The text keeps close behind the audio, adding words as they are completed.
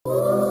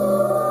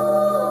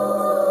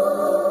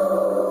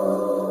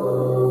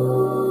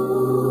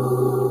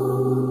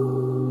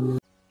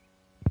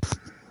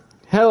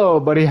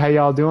buddy? How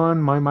y'all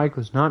doing? My mic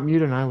was not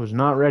muted and I was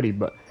not ready,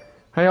 but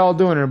how y'all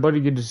doing, everybody?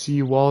 Good to see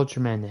you all. It's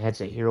your man, the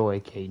Headset Hero,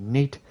 aka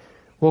Nate.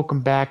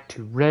 Welcome back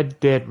to Red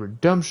Dead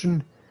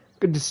Redemption.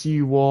 Good to see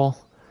you all.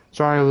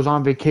 Sorry I was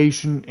on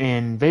vacation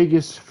in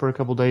Vegas for a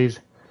couple days.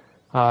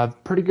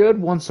 Pretty good.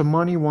 Won some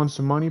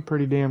money,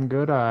 pretty damn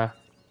good.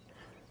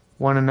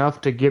 Won enough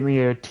to get me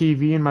a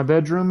TV in my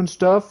bedroom and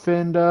stuff,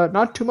 and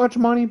not too much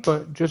money,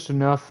 but just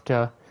enough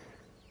to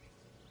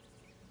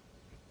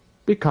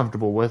be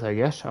comfortable with, I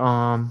guess.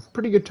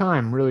 Pretty good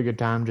time, really good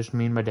time, just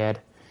me and my dad.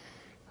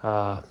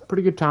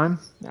 Pretty good time.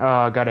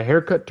 Got a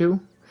haircut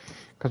too,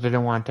 because I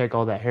didn't want to take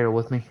all that hair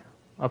with me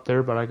up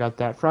there, but I got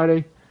that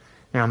Friday.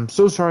 And I'm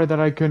so sorry that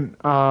I couldn't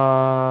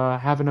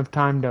have enough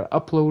time to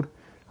upload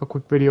a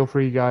quick video for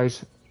you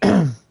guys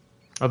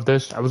of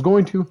this. I was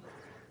going to,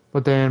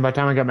 but then by the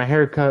time I got my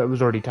haircut, it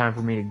was already time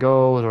for me to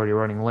go. I was already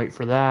running late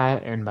for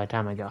that, and by the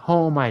time I got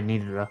home, I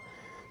needed to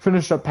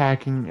finish up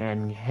packing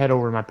and head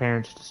over to my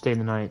parents to stay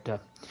the night to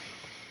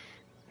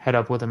head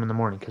up with them in the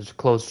morning,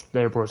 because the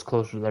airport's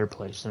closer to their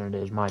place than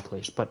it is my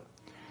place. But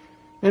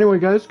anyway,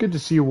 guys, good to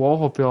see you all.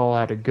 Hope you all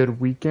had a good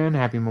weekend.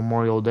 Happy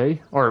Memorial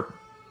Day. Or,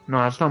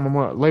 no, it's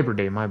not Labor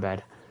Day, my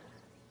bad.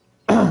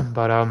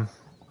 But,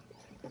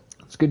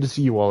 it's good to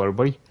see you all,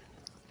 everybody.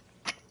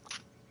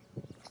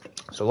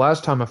 So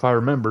last time, if I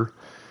remember,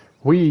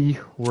 we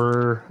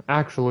were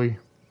actually...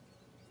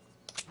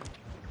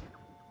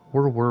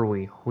 Where were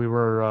we? We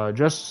were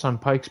just on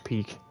Pikes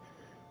Peak,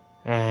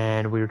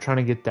 and we were trying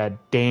to get that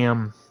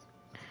damn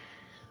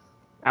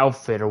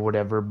outfit or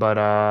whatever,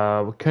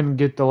 but we couldn't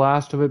get the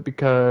last of it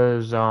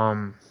because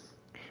it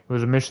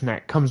was a mission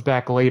that comes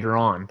back later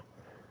on.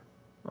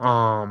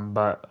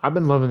 But I've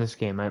been loving this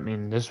game. I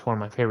mean, this is one of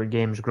my favorite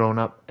games growing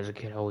up. As a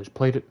kid, I always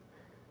played it.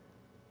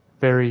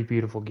 Very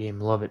beautiful game.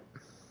 Love it.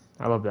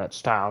 I love that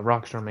style.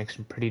 Rockstar makes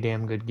some pretty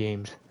damn good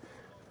games.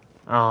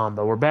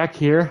 But we're back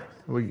here.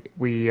 We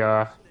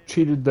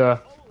cheated the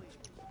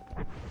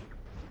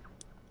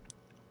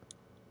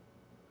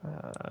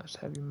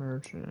heavy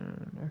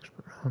merchant,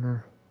 expert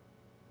hunter,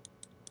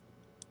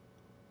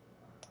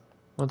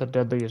 not the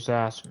deadly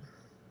assassin,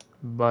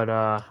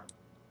 but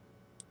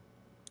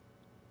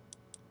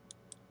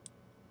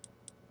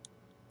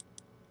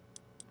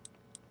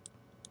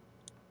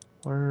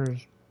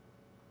where's,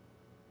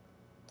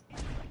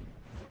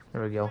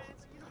 there we go.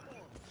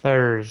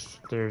 There's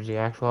the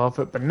actual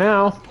outfit, but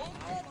now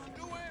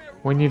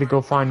we need to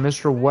go find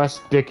Mr.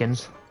 West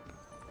Dickens,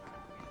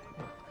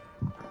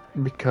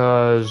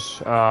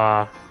 because,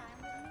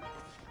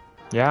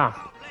 yeah.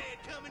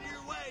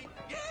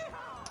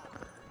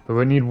 But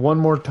we need one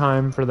more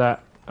time for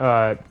that,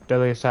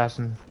 Deadly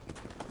Assassin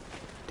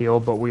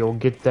deal, but we'll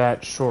get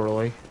that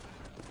shortly.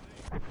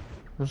 I'm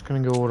just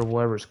gonna go to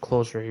whoever's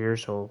closer here,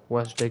 so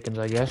West Dickens,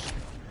 I guess.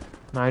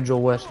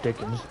 Nigel West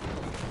Dickens.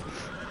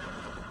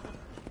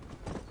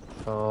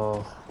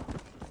 So...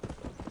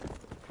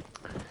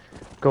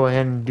 go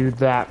ahead and do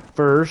that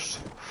first.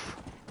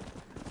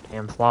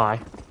 And fly.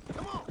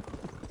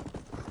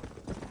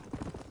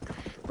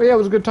 But yeah, it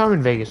was a good time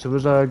in Vegas. It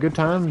was a good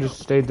time. Just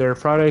stayed there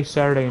Friday,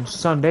 Saturday, and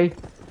Sunday.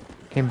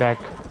 Came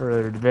back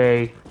earlier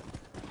today.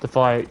 The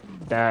flight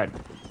that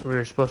we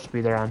were supposed to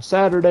be there on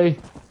Saturday,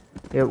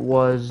 it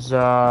was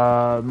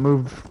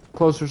moved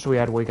closer, so we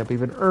had to wake up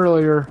even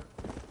earlier,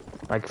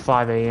 like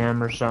 5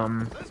 a.m. or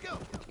something,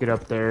 to get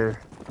up there.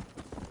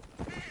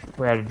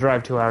 We had to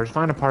drive 2 hours,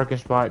 find a parking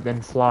spot,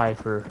 then fly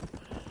for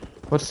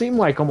what seemed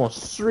like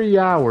almost 3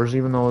 hours,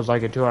 even though it was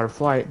like a 2-hour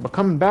flight. But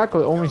coming back, it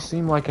only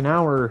seemed like an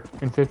hour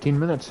and 15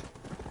 minutes.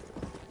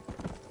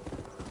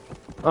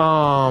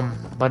 But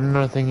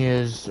another thing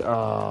is,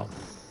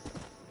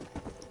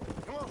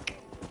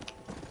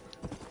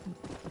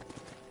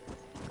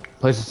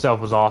 place itself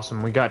was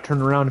awesome. We got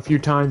turned around a few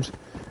times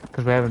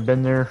because we haven't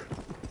been there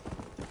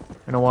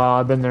in a while.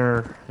 I've been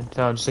there in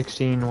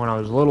 2016 when I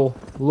was a little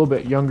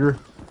bit younger.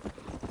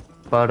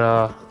 But,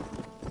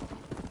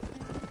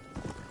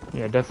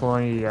 yeah,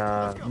 definitely,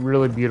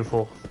 really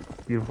beautiful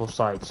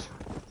sights,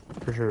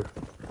 for sure.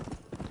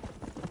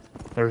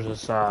 There's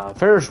this,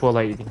 Ferris wheel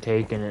that you can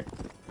take, and it,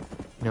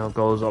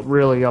 goes up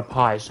really up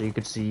high, so you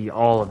could see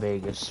all of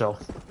Vegas, so.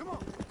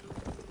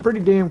 Pretty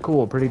damn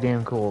cool,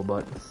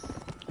 but.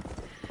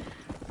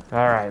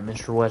 Alright,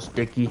 Mr. West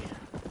Dickey.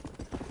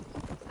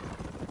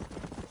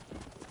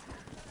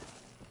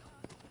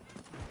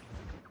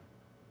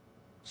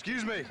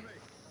 Excuse me.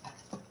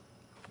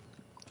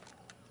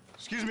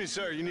 Excuse me,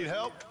 sir, you need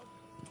help?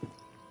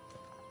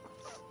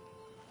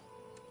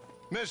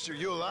 Mister,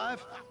 you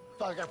alive?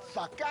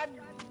 Fuck, god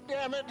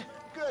damn it.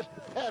 Good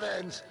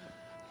heavens.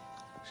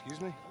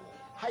 Excuse me?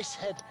 I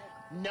said,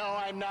 no,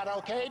 I'm not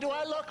okay. Do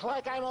I look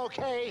like I'm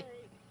okay?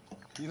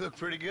 You look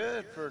pretty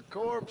good for a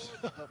corpse.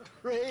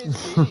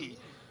 Praise be.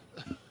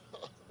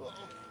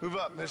 Move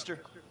up,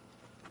 mister.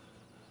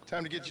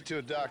 Time to get you to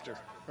a doctor,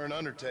 or an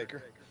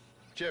undertaker.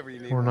 Whichever you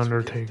need. Or an once we get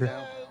undertaker.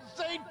 down.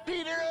 St.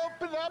 Peter,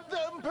 open up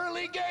them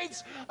pearly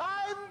gates.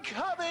 I'm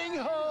coming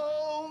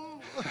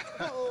home.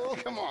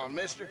 Come on,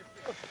 mister.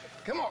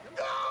 Come on.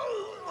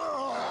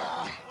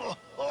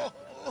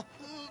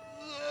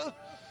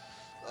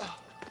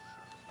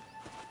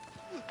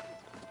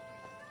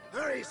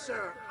 Sorry,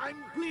 sir. I'm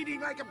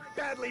bleeding like a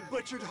badly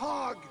butchered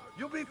hog.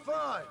 You'll be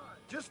fine.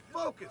 Just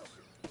focus.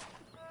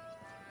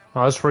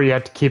 Oh, that's where you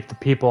have to keep the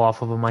people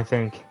off of them, I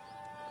think.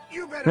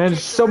 You better Man, take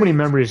the so many reins.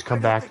 memories come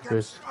I don't back think to I'm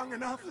this. strong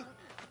enough.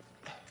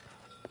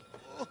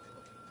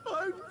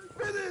 I'm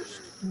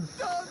finished.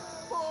 Done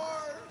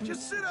for.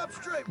 Just sit up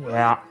straight, will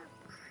Yeah. you?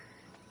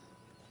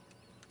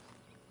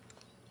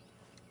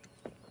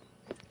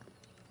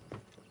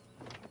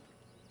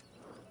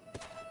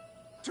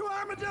 To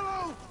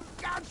Armadillo!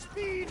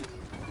 Godspeed!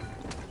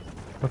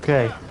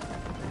 Okay.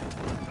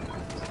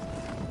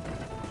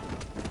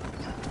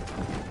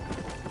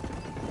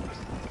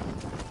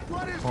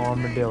 What is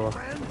Armadillo. your name,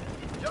 friend?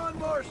 John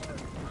Marston.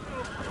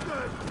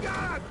 Oh, good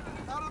God!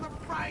 Out of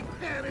the frying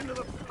pan into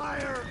the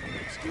fire!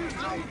 Excuse me?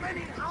 How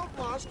many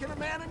outlaws can a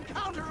man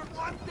encounter in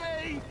one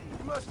day?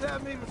 You must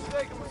have me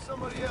mistaken with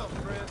somebody else,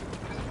 friend.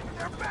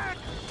 They're back!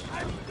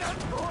 I'm done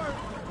for!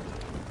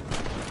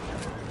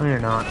 No, you're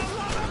not. For the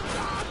love of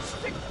God,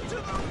 stick to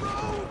the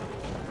road!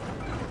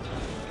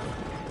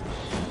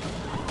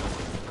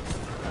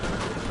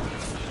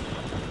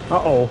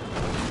 Uh-oh.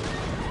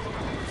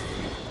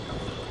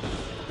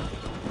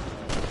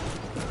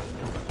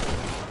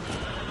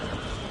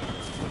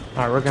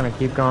 Alright, we're gonna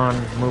keep going,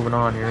 moving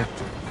on here.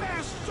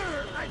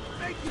 Faster! I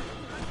beg you!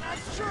 I'm not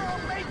sure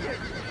I'll make it!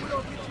 If we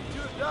don't get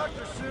you to a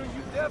doctor soon,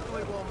 you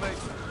definitely won't make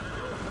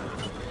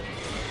it.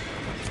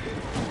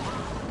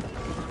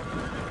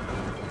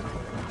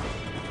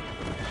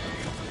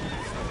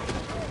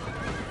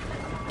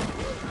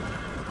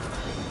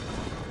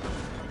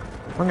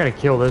 I'm gonna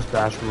kill this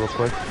bastard real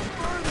quick.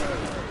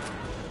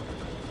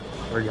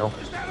 There we go.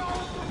 Is that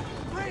all?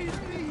 Praise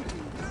be!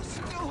 There's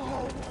still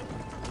hope!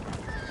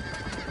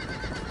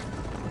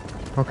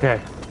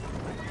 Okay.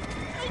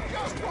 They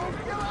just won't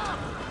give up!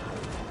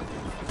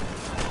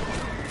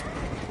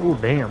 Ooh,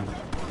 damn.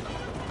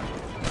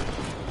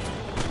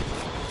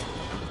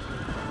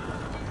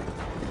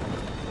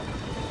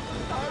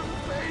 I'm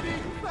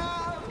fading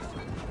fast!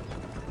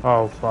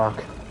 Oh,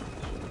 fuck.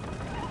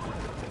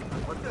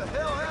 What the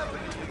hell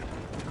happened to you?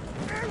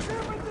 There's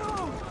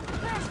Armadillo!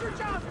 Faster,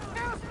 John!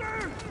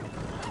 Faster!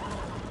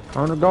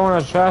 I'm going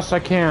as fast as I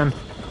can.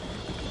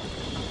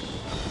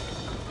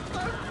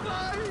 I'm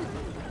flying!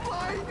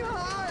 Flying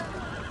high!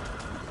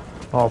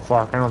 Oh,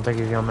 fuck. I don't think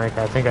he's gonna make it.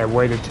 I think I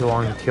waited too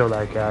long to kill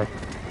that guy.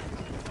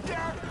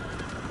 Dad,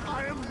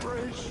 I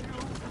embrace you.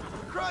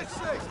 For Christ's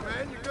sakes,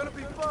 man, you're gonna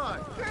be fine.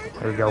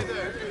 There we go.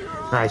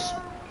 Nice.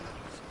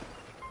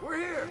 We're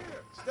here.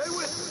 Stay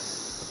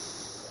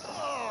with me.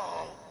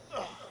 Oh,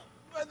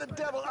 where the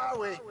devil are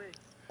we?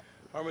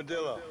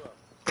 Armadillo,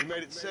 you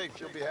made it safe.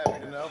 You'll be happy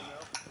to know.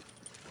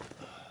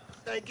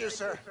 Thank you,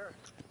 sir.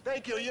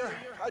 Thank you. You're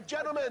a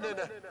gentleman and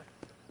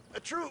a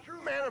true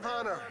man of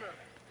honor.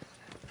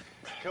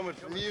 Coming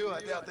from you,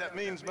 I doubt that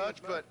means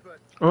much, but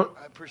Oh,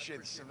 I appreciate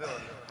the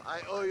civility.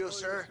 I owe you,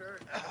 sir.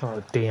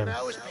 oh damn. I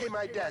always pay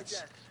my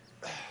debts.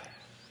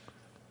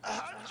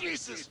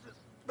 Jesus.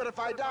 But if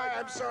I die,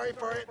 I'm sorry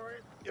for it.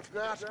 If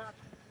not,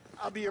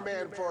 I'll be your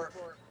man for...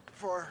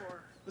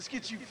 Let's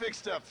get you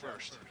fixed up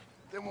first.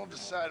 Then we'll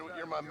decide what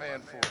you're my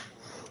man for.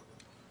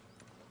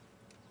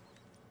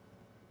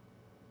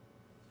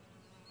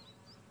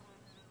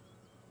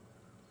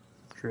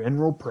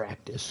 General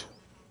practice.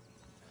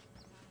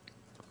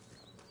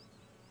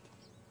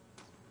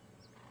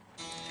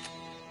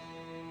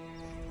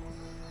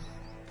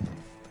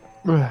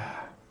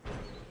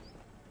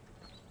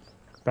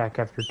 Back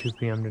after 2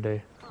 p.m.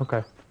 today.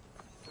 Okay.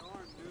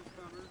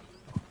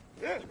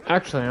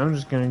 Actually, I'm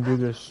just gonna do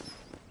this.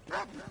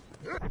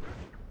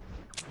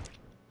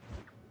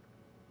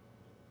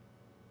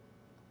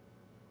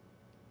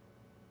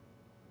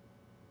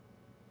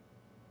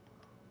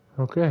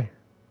 Okay.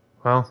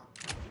 Well.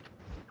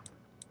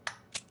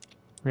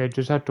 We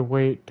just have to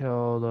wait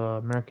till the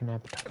American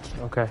appetites.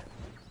 Okay.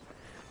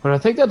 But I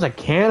think that's a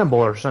cannibal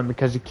or something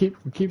because you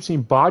keep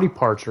seeing body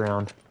parts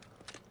around.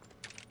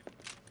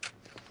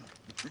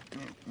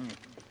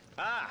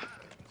 Ah,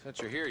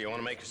 since you're here, you want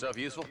to make yourself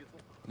useful?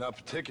 Not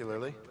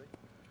particularly.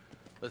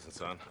 Listen,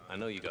 son, I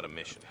know you got a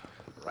mission.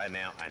 Right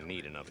now, I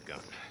need another gun.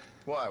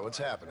 Why? What's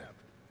happening?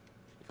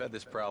 We've had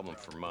this problem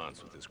for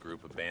months with this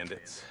group of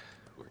bandits.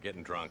 We're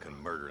getting drunk and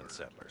murdering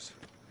settlers.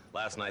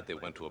 Last night, they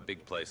went to a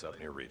big place up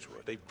near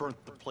Ridgewood. They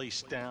burnt the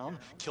place down,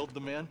 killed the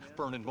men,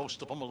 burning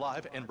most of them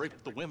alive, and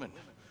raped the women.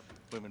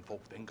 Women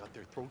folk then got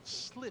their throats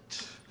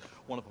slit.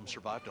 One of them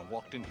survived and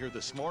walked in here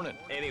this morning.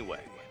 Anyway,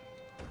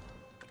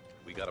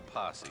 we got a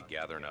posse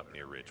gathering up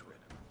near Ridgewood.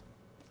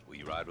 Will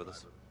you ride with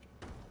us?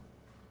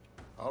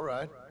 All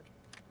right.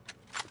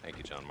 Thank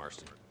you, John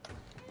Marston.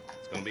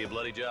 It's gonna be a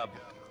bloody job.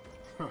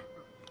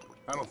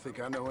 I don't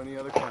think I know any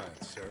other kind,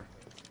 sir.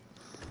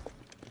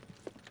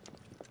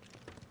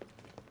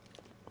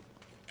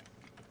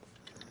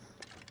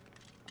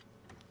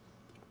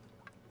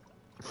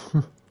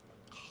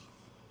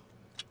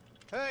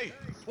 Hey,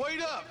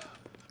 wait up!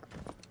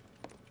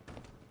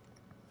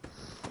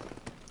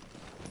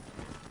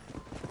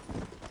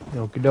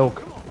 Okie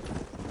doke.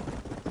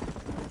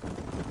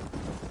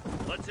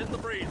 Let's hit the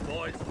breeze,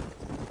 boys.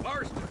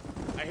 Marston,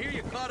 I hear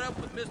you caught up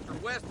with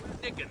Mr. West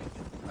Dickens.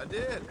 I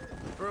did.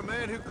 For a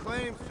man who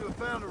claims to have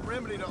found a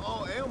remedy to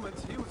all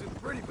ailments, he was in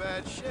pretty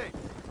bad shape.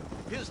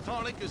 His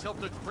tonic has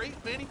helped a great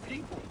many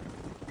people.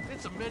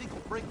 It's a medical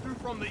breakthrough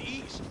from the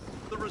East,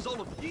 the result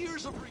of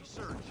years of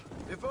research.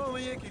 If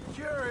only it could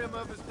cure him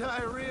of his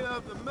diarrhea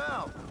of the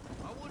mouth.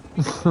 I wouldn't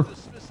be so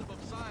dismissive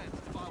of science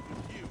if I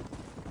was you.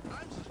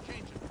 Times is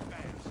changing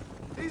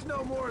fast. He's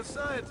no more a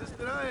scientist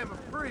than I am a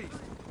priest.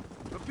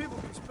 But people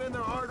can spend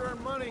their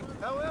hard-earned money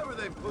however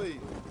they please.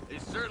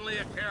 He's certainly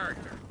a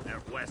character,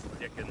 that West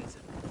Dickens.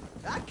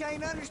 I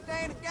can't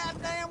understand a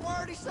goddamn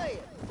word he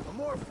said. A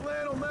more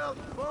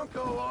flannel-mouthed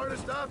bunko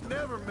artist I've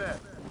never met.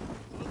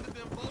 Look at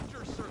them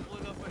vultures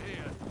circling up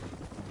ahead.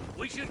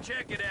 We should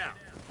check it out.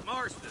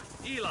 Marston,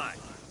 Eli,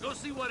 go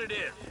see what it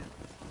is.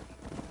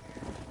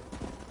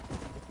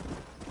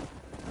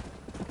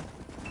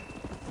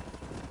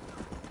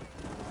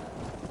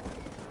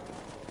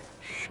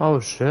 Oh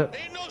shit.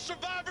 Ain't no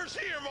survivors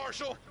here,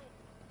 Marshal.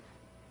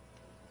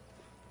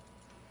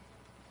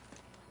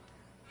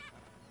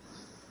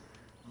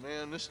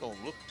 Man, this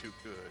don't look too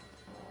good.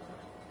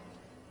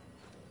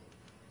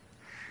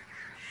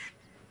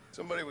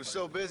 Somebody was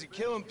so busy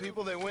killing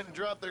people, they went and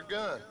dropped their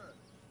gun.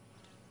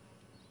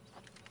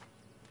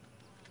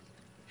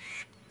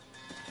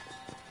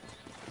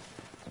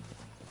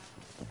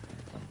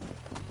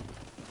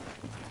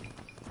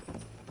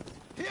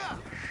 Yeah!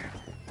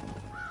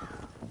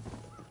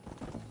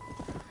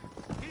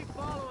 Keep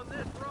following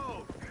this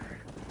road.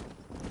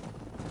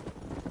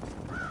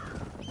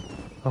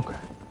 Okay.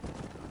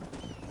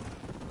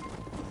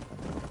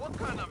 What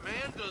kind of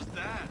man does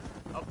that?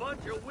 A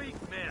bunch of weak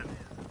men.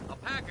 A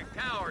pack of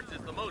cowards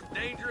is the most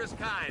dangerous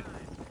kind.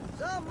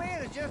 Some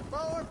men are just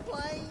born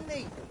plain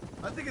evil.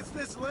 I think it's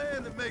this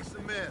land that makes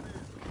them men,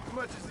 as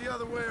much as the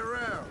other way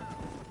around.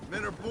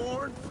 Men are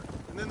born,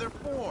 and then they're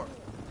formed.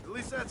 At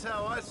least that's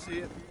how I see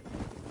it.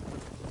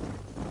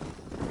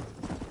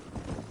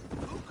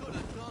 Who could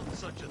have done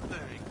such a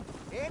thing?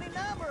 Any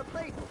number of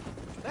people.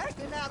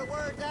 Especially now the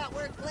word's out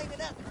we're cleaning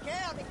up the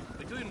county.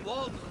 Between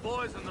Walton's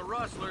boys and the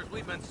rustlers,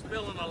 we've been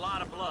spilling a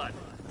lot of blood.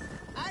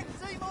 I can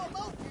see more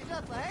vultures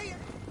up ahead.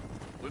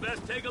 We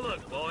best take a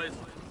look, boys.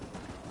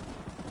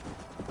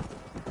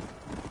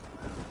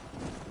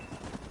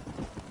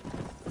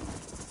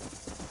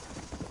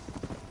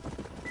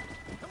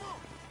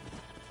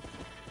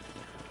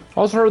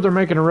 Also heard they're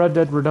making a Red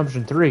Dead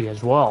Redemption 3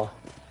 as well.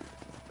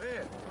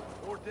 Man,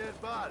 more dead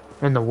bodies.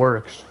 In the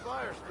works.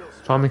 Fire still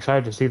So I'm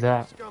excited to see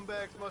that.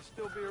 Scumbags must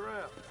still be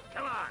around.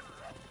 Come on.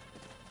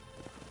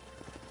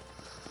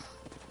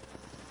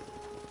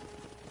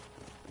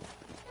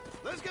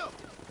 Let's go!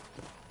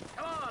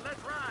 Come on,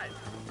 let's ride.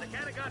 I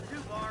can't have got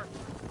too far.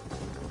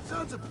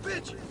 Sons of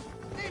bitches!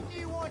 Didn't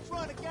you once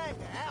run a gang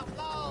of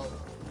outlaws,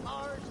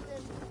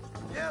 Marston?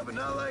 Yeah, but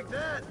not like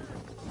that.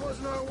 It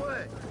wasn't our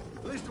way.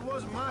 At least it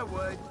wasn't my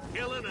way.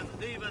 Killing and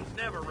thieving's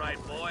never right,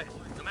 boy.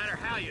 No matter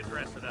how you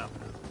dress it up.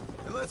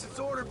 Unless it's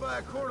ordered by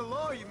a court of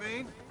law, you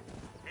mean?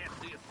 Can't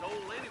see a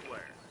soul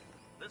anywhere.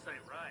 This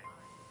ain't right.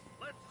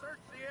 Let's search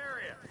the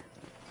area.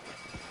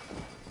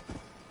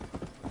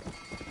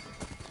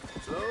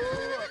 Slow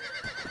up.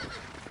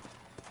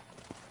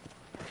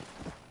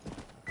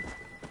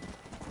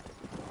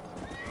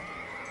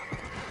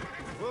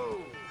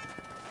 Whoa.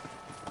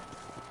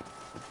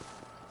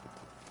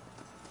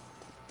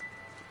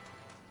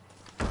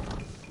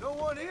 No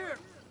one here.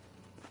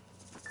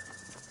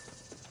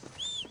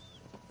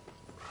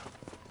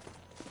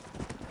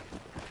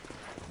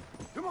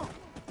 Come on.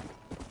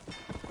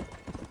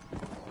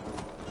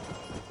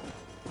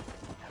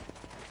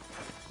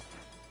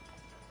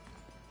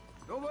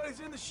 Nobody's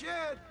in the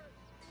shed.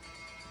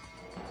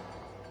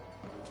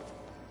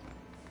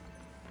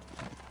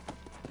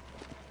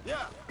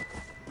 Yeah.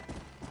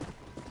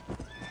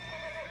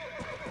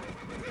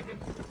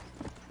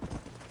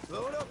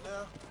 Slow it up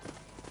now.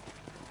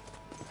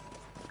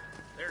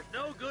 There's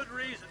no good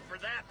reason for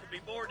that to be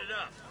boarded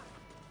up.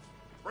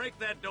 Break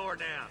that door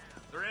down.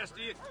 The rest of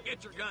you,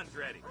 get your guns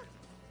ready.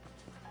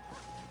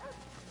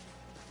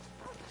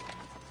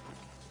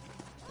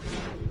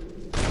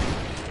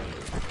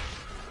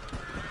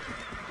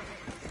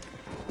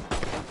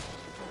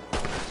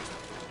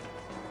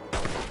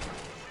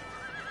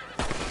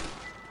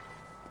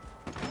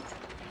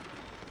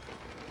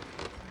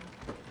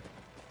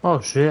 Oh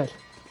shit.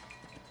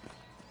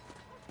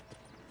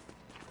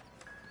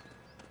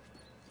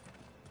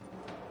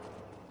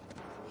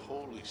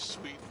 Holy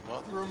sweet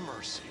mother of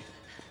mercy.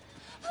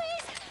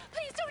 Please,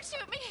 please don't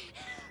shoot me.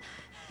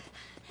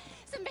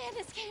 Some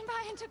bandits came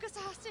by and took us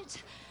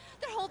hostage.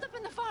 They're holed up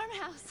in the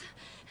farmhouse.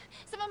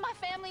 Some of my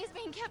family is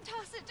being kept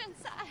hostage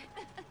inside.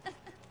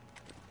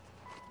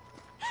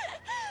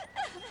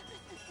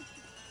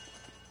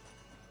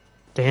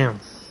 Damn.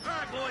 All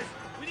right, boys.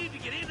 We need to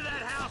get into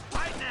that house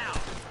right now.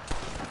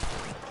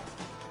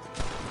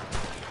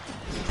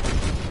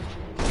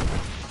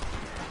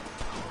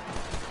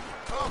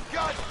 Oh,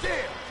 God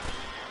damn!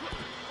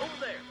 Over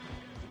there.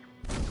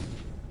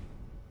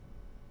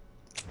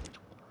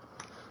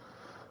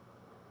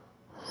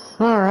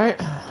 Alright.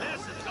 This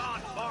has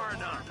gone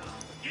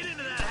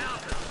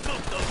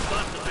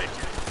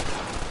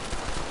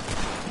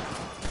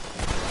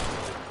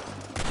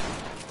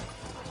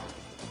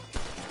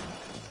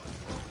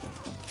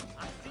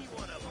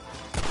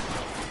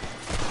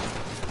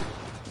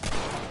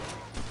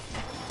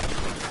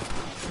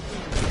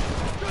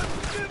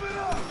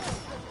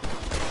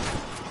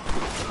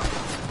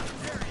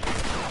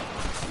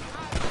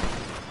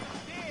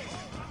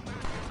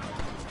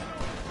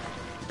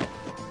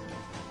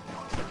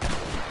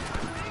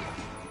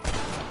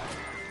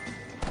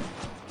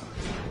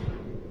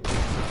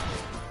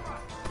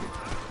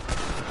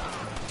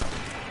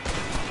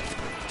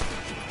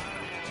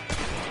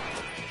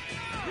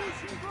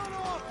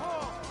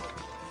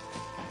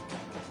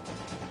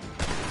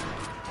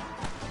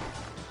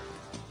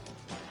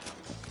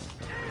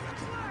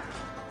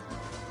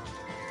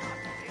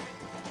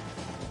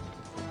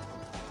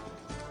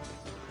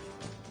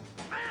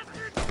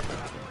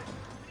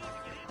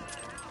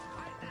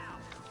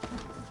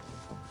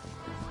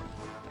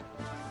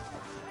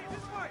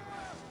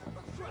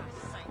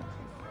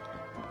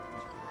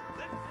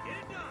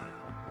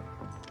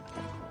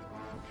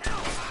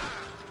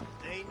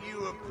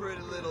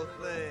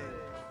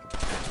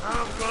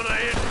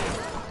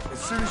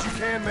soon as you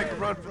can, make a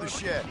run for the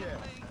shed.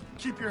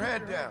 Keep your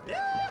head down. Thank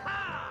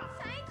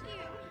you.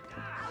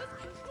 I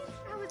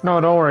was No,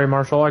 don't worry,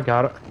 Marshall. I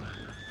got it.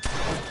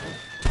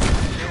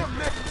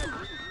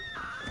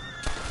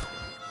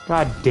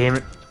 God damn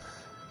it.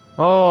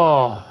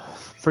 Oh,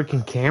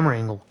 freaking camera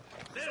angle.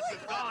 This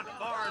has gone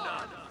far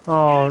enough.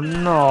 Oh,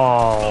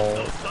 no.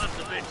 Those sons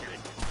of bitches.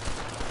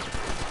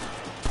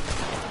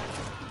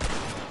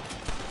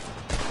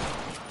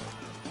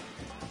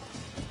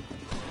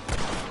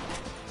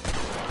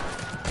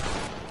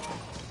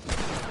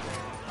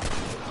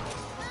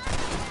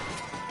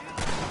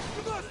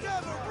 You must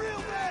have a real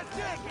bad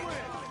dick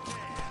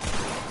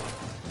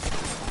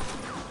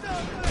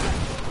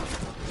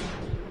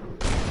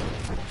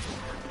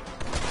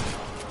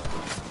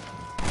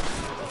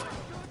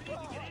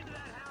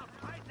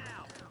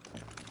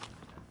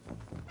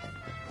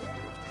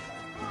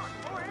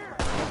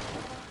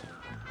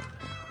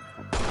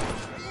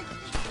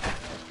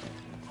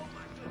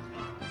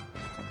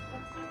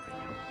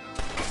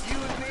You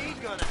and me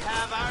gonna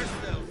have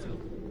ourselves.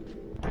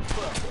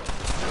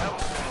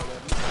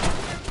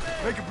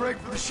 Make a break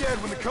for the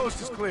shed when the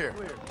coast is clear.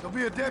 There'll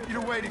be a deputy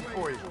waiting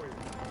for you.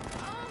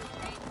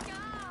 thank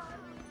God.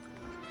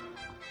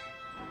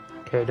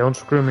 Okay, don't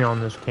screw me on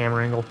this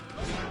camera angle.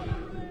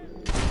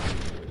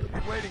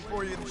 Be waiting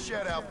for you in the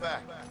shed out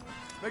back.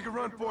 Make a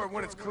run for it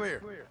when it's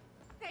clear.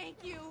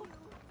 Thank you.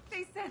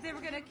 They said they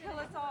were gonna kill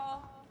us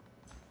all.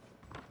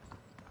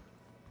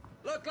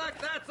 Look like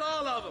that's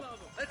all of them.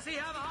 Let's see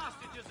how the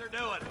hostages are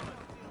doing.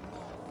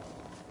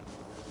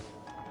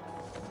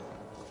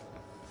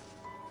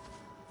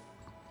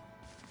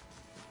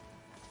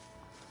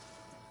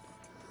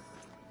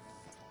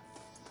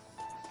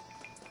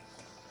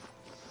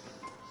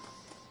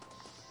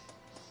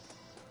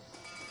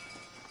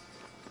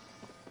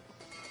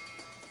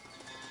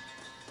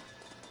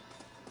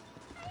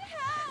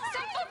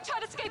 Some folk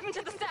tried escaping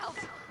to the south,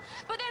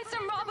 but then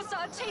some robbers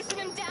started chasing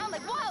him down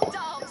like wild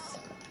dogs.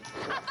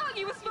 I thought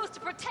you were supposed to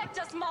protect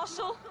us,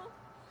 Marshal.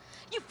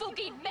 You folk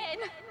ain't men.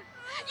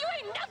 You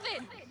ain't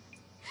nothing.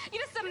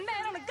 You're just a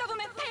man on a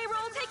government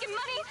payroll taking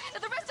money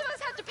that the rest of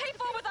us have to pay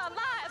for with our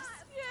lives.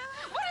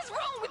 What is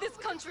wrong with this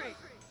country?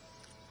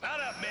 Shut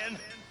up, men.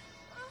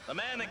 The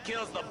man that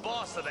kills the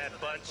boss of that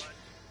bunch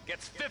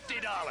gets $50.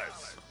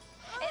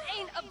 It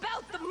ain't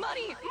about the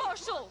money,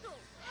 Marshal.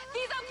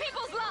 These are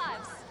people's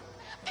lives.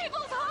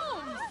 People's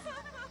homes.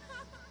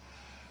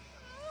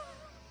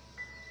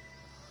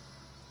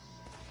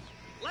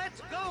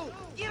 Let's go!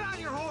 Get on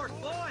your horse,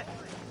 boy!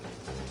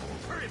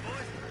 Hurry,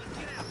 boys. Let's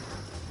get out.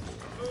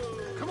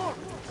 Come on!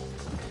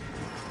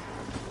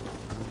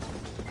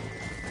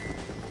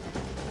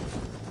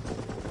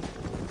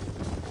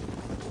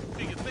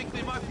 Do you think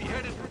they might be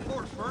headed for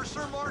Fort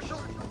Mercer, Marshal?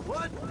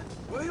 What?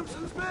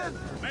 Williamson's men?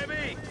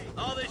 Maybe.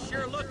 All this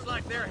sure looks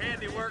like their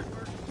handiwork.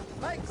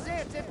 Makes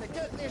sense if they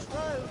took this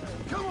road.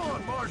 Come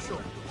on,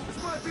 Marshal.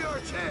 This might be our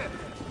chance.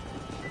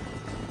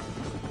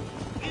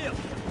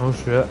 Oh,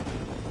 shit.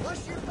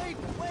 What's your beef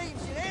with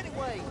Williamson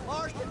anyway,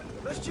 Marston?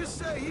 Let's just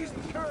say he's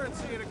the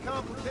currency in a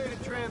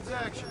complicated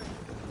transaction.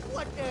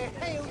 What the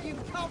hell you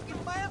talking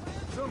about?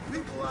 Some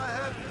people I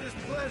have the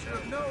displeasure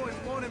of knowing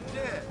want him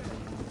dead.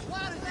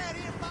 Why does that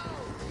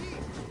involve you?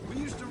 We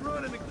used to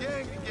run in a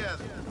gang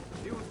together.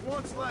 It was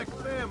once like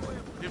family.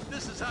 If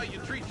this is how you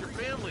treat your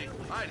family,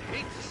 I'd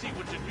hate to see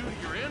what you do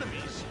to your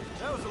enemies.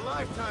 That was a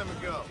lifetime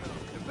ago.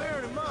 And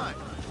bearing in mind,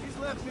 he's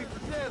left me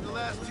for dead the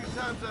last 2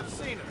 times I've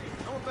seen him.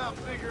 I'm about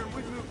figuring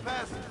we've moved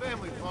past the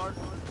family part.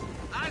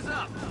 Eyes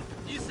up!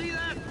 You see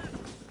that?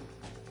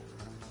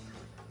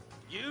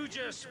 You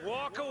just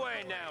walk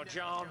away now,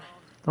 John.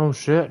 Oh,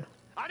 shit.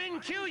 I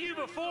didn't kill you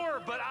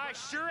before, but I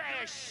sure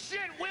as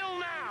shit will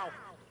now!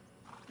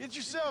 Get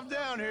yourself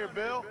down here,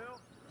 Bill.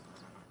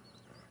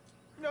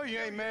 You know you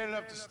ain't man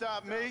enough to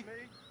stop me.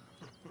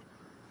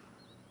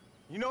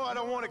 You know I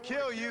don't want to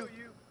kill you,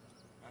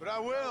 but I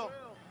will.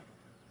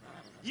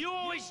 You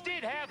always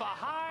did have a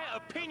high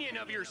opinion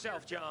of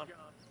yourself, John.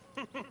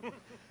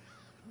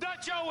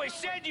 Dutch always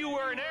said you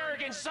were an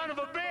arrogant son of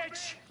a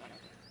bitch.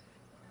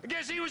 I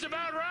guess he was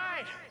about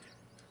right.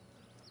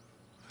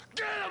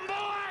 Get him,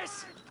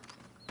 boys!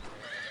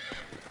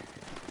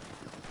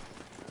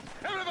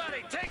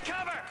 Everybody, take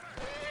cover!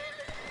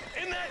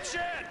 In that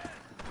shed!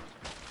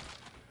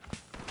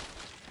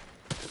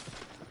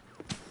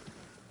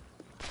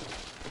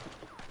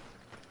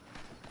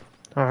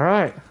 All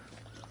right.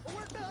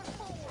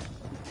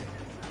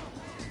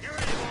 Get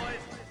ready,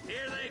 boys.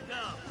 Here they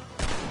come.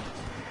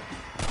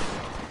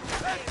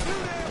 That's too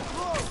damn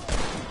close!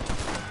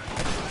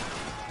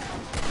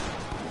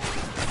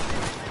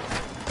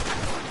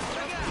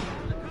 Look out!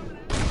 They're coming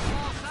in from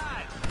all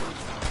sides.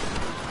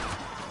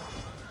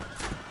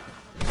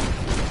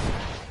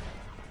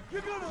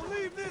 You're gonna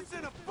leave this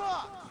in a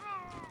box!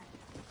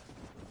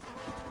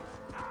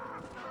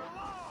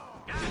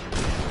 Got it.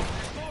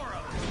 There's more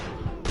of them.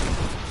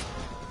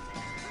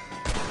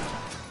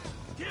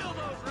 Kill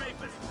those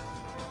rapists!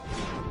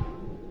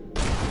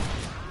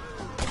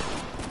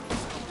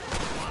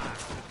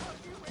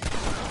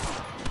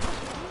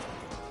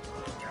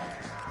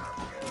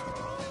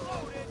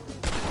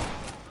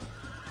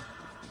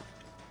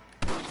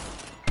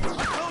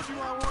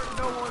 I weren't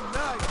no one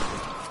nice.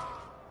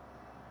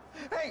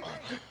 Hey,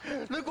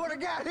 look what I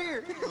got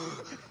here.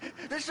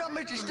 There's something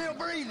that you're still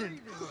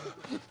breathing.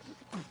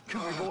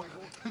 Come here, boy.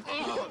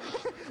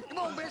 Come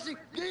on, Bessie.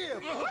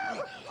 Give.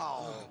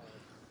 Oh.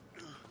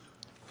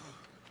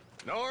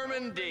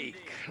 Norman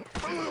Deek.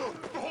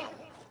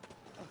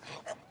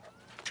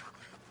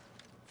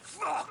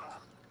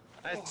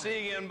 Nice to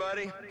see you again,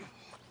 buddy.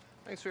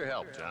 Thanks for your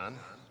help, John.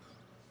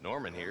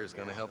 Norman here is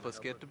gonna help us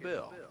get to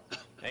Bill.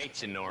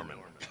 Ain't you, Norman?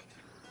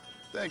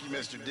 Thank you,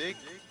 Mr. Dick.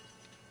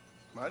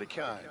 Mighty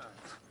kind.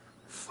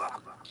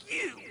 Fuck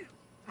you.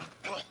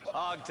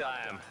 Hog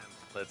time.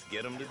 Let's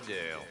get him to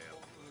jail.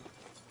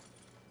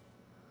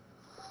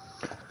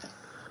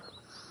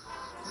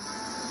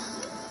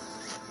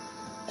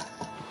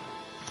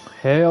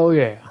 Hell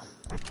yeah.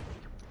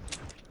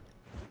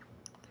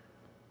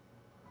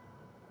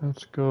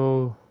 Let's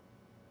go.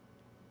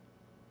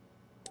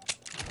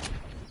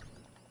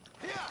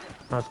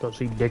 Let's go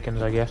see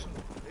Dickens, I guess.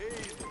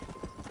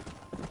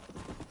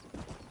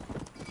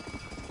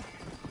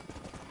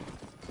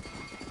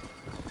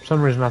 For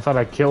some reason I thought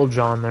I killed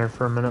John there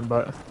for a minute,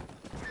 but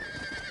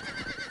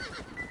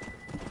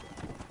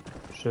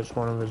it's just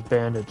one of his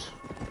bandits.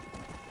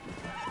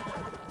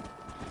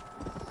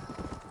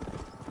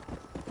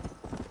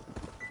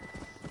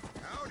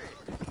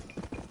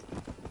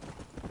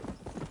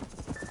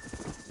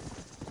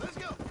 Let's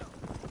go.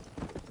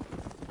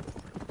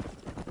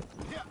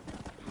 Yeah.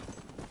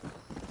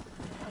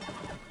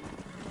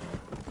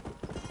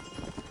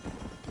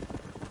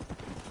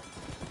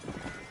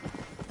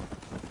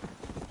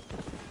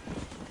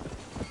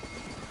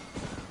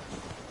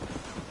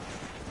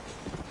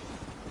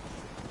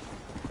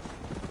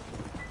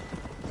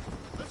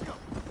 Let's go.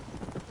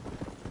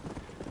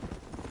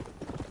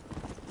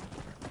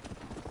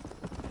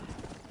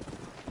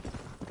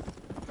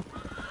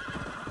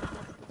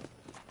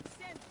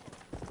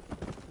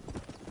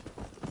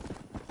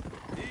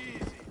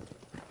 Easy.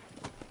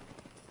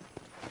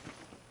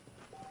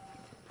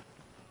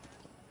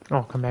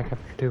 Oh, come back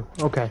after two.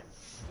 Okay.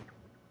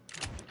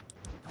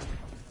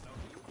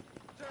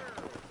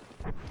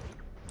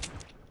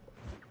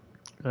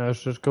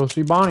 Let's just go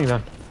see Bonnie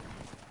then.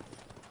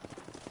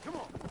 Come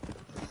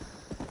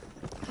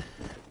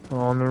on.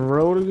 On the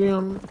road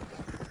again.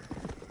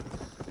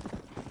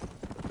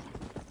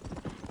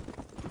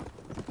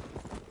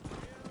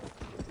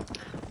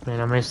 Man,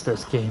 I miss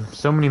this game.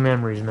 So many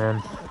memories,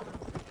 man.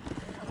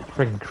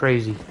 Freaking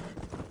crazy.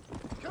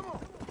 Come on.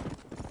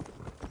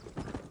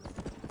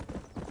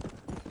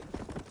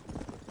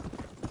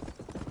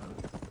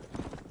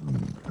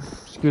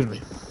 Excuse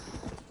me.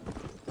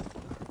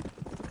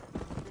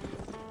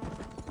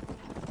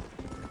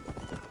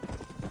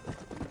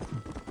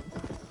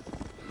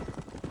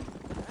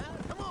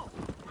 Come on.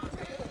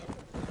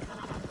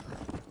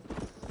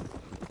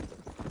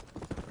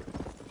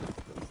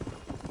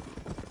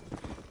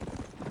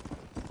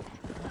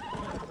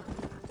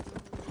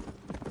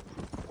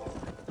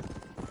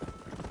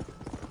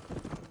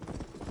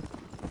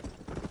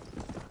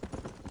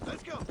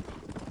 Let's go.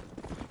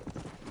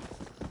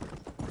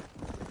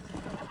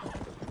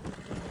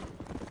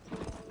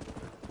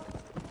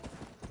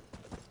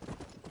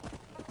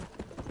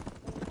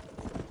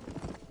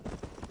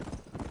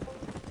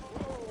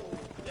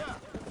 Yeah.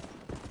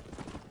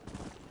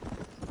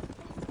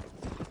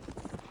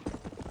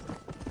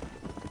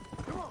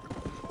 Come on.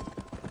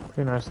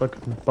 Pretty nice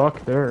looking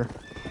buck there.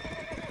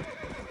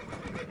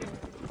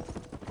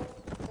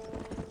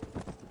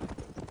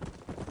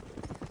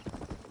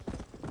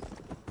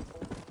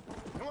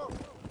 Come on.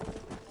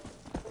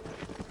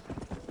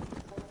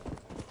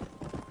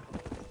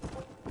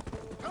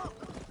 Come.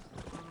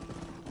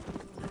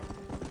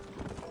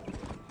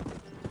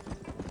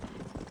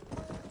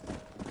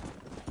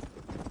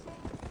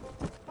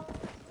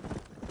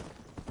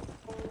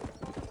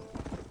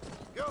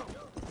 Go.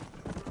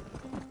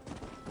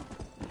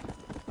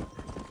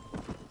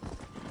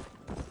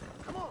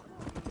 Come on.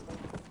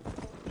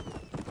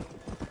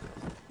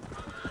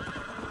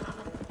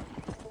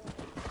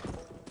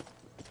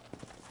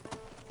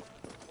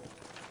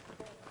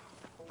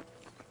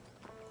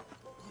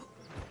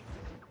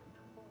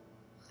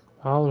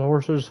 All the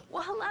horses.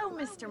 Well, hello,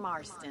 Mr.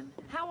 Marston.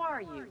 How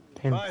are you?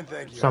 And Fine,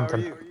 thank you.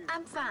 something. How are you?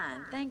 I'm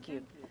fine, thank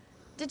you.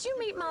 Did you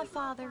meet my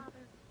father?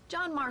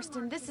 John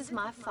Marston, this is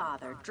my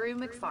father, Drew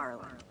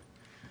McFarland.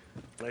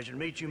 Pleasure to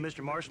meet you,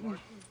 Mr. Marston.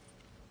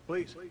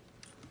 Please.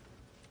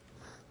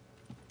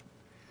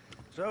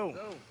 So,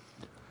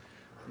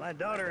 my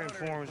daughter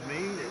informs me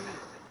that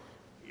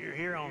you're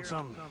here on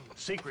some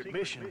secret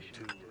mission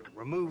to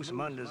remove some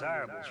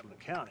undesirables from the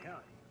county.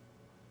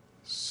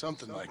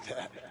 Something like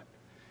that.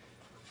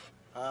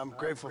 I'm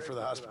grateful for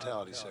the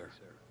hospitality, sir.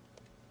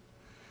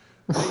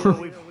 Well, you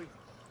know, we've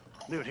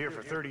lived here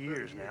for 30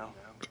 years now.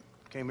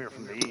 Came here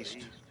from the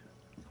east.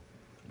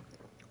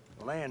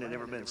 The land had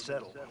never been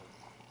settled.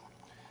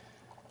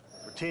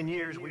 For 10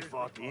 years, we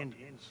fought the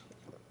Indians.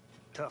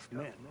 Tough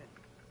men.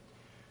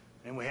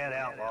 Then we had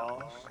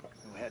outlaws,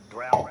 and we had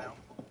drought, we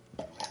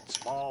had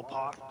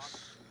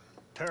smallpox,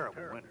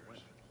 terrible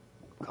winters.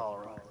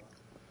 Cholera.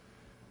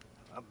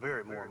 I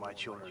buried more of my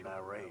children than I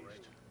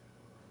raised.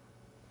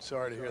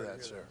 Sorry to hear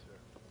that, sir.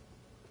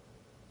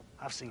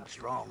 I've seen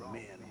strong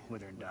men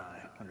wither and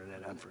die under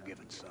that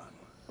unforgiving sun.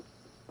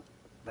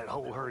 That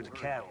whole herds of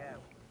cattle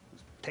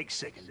take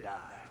sick and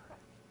die.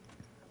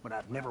 But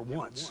I've never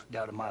once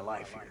doubted my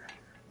life here.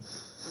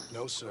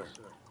 No, sir.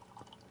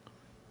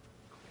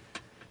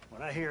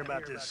 When I hear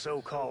about this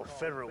so-called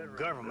federal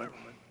government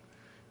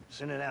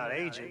sending out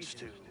agents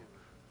to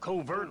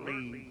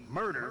covertly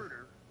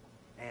murder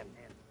and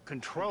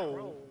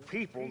control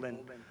people, then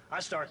I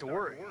start to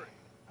worry.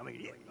 I mean,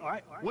 yeah, all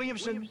right,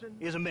 Williamson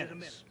is a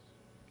menace,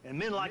 and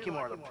men like him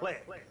are the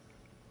plague.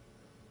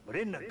 But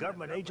isn't a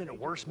government agent a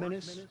worse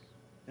menace?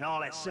 And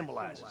all that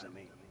symbolizes, I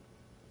mean.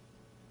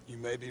 You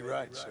may be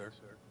right, sir.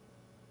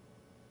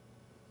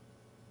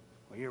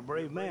 Well, you're a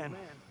brave man.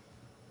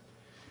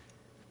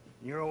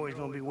 You're always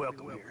going to be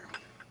welcome here.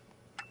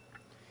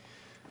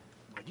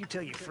 But you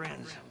tell your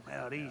friends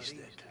out east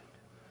that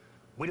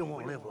we don't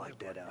want to live like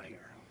that out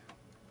here.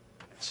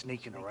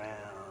 Sneaking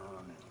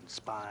around and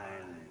spying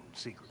and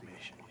secret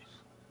missions.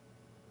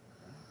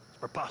 It's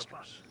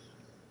preposterous.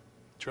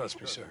 Trust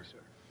me, sir.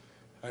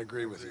 I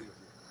agree with you.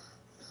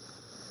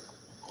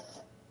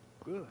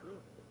 Good.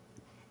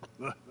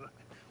 Well,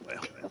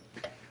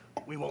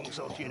 we won't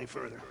insult you any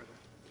further.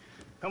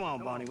 Come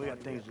on, Bonnie, we got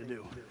things to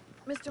do.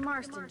 Mr.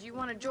 Marston, do you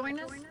want to join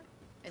us?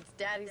 It's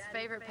Daddy's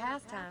favorite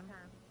pastime.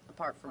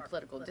 Apart from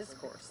political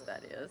discourse,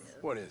 that is.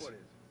 What is?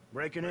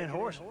 Breaking in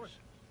horses.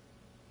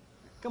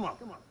 Come on.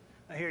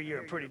 I hear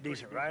you're a pretty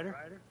decent rider.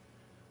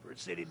 For a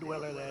city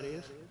dweller, that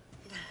is.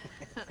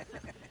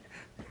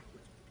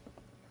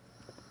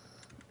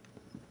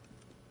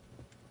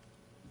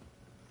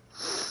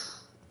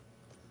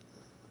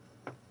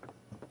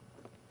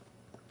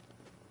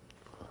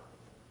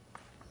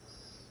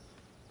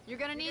 You're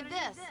gonna need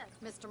this,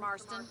 Mr.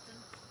 Marston.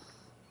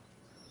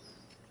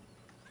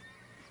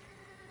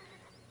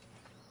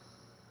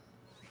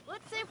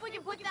 Let's see if we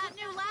can put that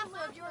new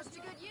lasso of yours to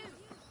good use.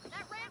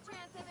 That ranch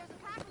hand said there's a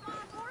pack of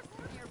wild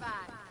horses nearby.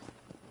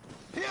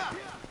 Yeah!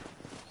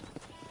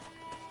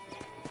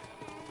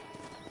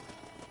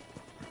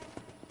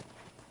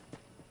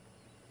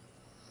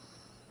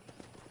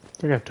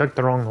 I think I took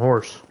the wrong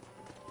horse.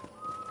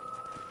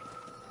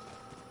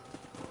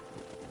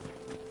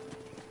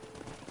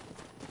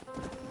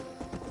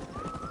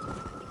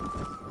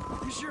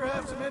 You sure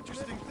have some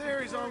interesting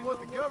theories on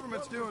what the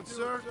government's doing,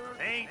 sir.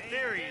 Ain't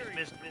theories,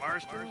 Mr.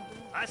 Marston.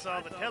 I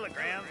saw the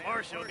telegram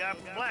Marshall got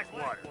from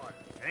Blackwater.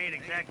 It ain't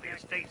exactly a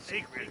state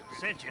secret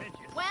sent you.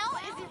 Well,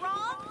 is he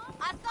wrong?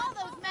 I saw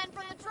those men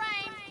from the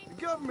train.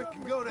 The government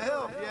can go to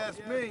hell if you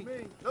ask me.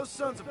 Those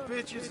sons of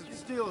bitches would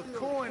steal a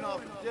coin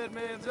off a dead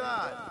man's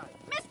eye.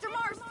 Mr.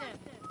 Marston!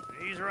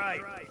 He's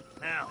right.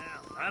 Now,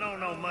 I don't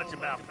know much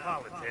about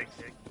politics,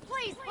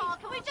 Please, Paul,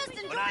 can we just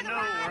enjoy but I the know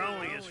ride? we're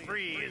only as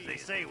free as they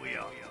say we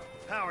are.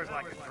 Power's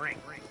like a drink.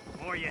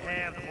 The more you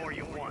have, the more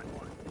you want.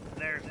 And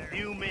there's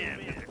few men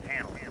who can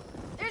handle it.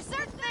 There's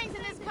certain things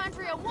in this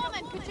country a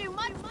woman could do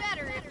much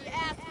better, if you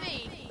ask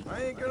me.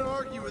 I ain't gonna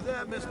argue with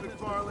that, Miss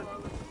McFarland.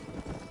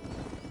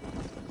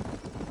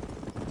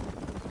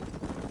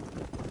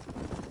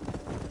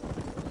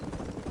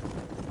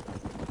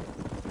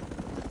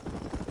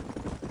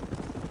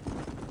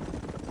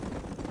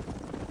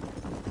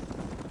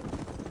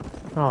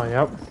 Oh,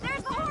 yep.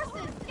 There's the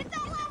horses! Get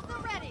that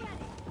lasso ready!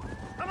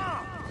 Come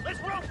on, let's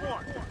rope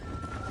one.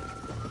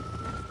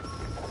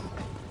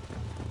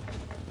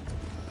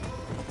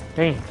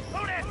 Damn.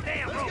 Throw that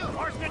damn rope,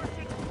 Marston.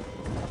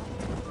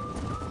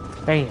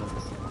 Damn.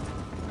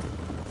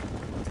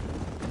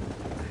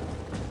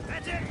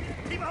 That's it.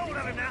 Keep a hold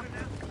of him now.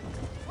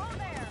 Whoa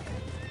there!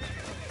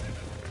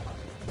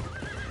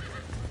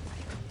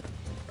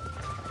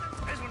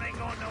 This one ain't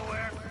going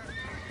nowhere.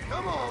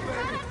 Come on,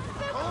 baby.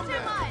 Calm Too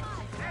down. much!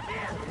 That's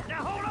it.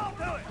 Now hold on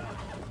to it.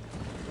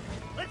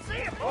 Let's see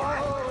it, boy.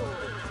 Whoa!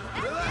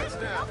 That's Relax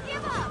it! now. Don't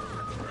give up!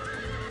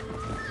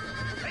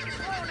 Take it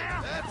slow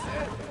now. That's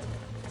it.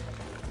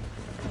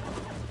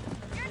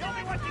 You're Show me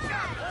doing what you got,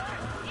 fine.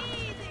 boy.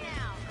 Easy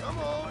now! Come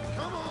on,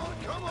 come on,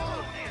 come on.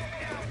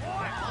 Yeah,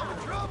 boy. I'm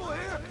in trouble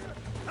here.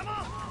 Come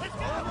on, let's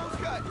go. Almost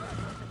got you.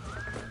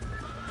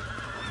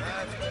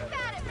 That's it. Keep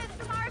at it,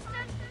 Mr.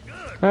 Marston!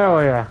 Good. Hell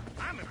yeah.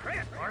 I'm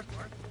impressed,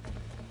 Marston.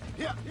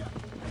 Yeah.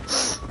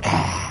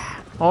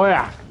 Oh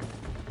yeah.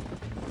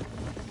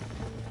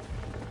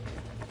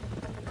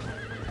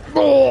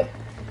 Oh.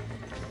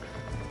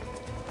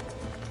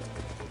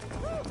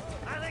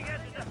 I think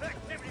that's an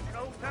effective for an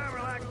old timer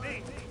like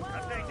me.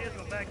 I'll take this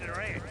one back to the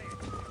ranch.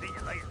 See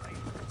you later.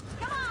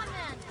 Come on,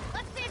 then!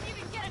 Let's see if you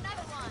can get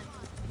another one!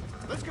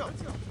 Let's go.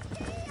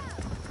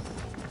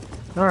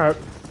 All right.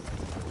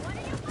 What are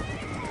you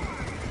waiting for?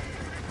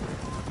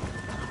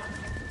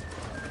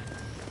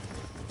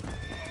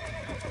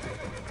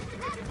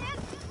 That's it!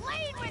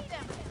 Lead with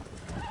them!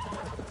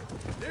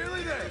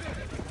 Nearly there.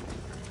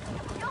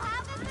 You'll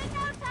have this in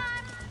no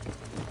time!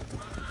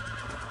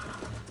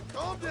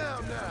 Calm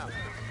down now.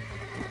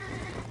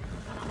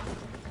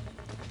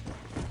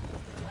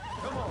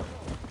 Come on.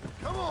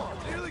 Come on.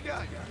 Nearly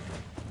got you.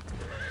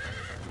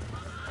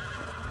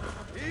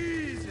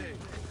 Easy.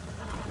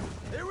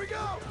 Here we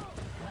go.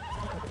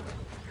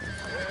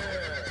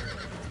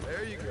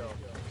 There you go.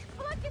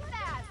 Look at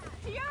that!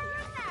 Pure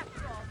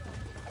natural!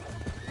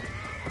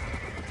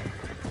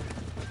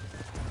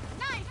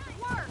 Nice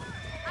work!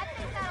 I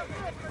think that'll do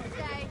it for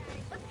today.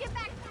 Let's get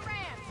back to the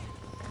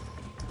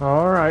ranch.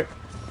 All right.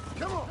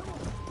 Come on.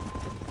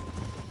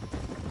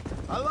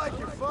 I like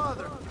your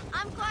father.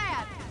 I'm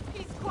glad.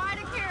 He's quite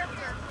a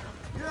character.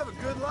 You have a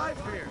good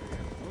life here.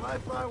 The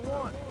life I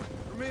want.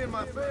 For me and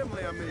my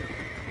family, I mean.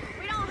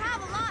 We don't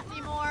have a lot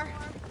anymore.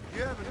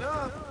 You have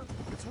enough.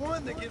 It's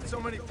one that gets so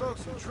many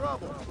folks in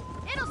trouble.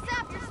 It'll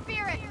sap your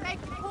spirit and make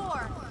you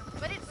poor.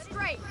 But it's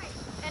straight,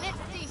 and it's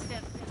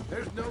decent.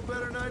 There's no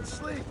better night's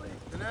sleep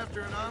than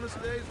after an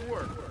honest day's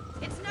work.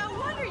 It's no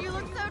wonder you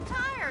look so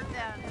tired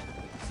then.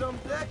 Some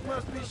deck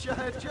must be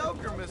shy of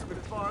Joker, Miss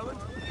McFarland.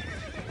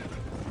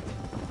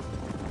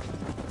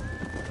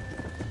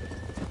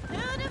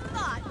 Who'd have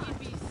thought you'd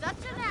be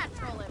such a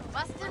natural at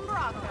busting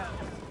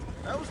Broncos?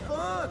 That was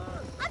fun.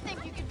 I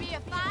think you could be a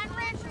fine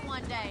rancher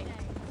one day.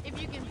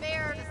 If you can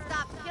bear to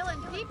stop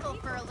killing people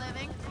for a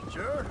living.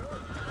 Sure.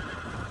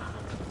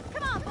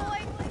 Come on,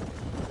 boy.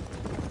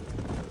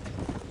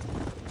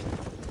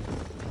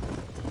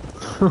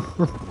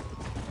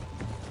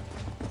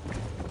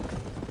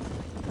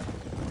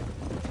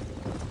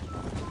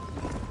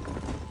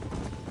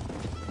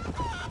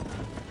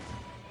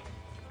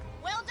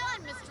 Well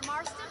done, Mr.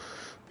 Marston.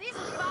 These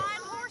are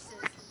fine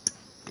horses.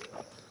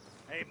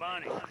 Hey,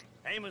 Bonnie.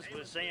 Amos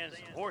was saying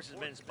some horses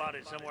been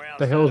spotted somewhere outside.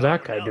 The hell is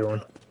that of guy our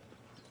doing?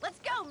 Let's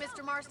go,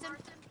 Mr. Marston.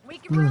 We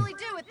can really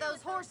do with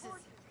those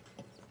horses.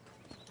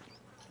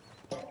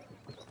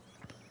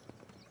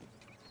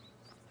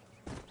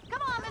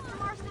 Come on, Mr.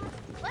 Marston.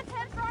 Let's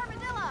head for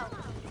Armadillo.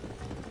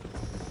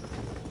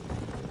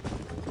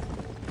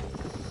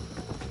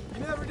 You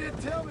never did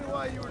tell me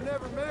why you were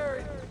never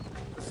married.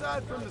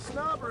 Aside from the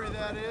snobbery,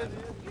 that is.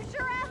 You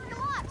sure ask a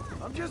lot.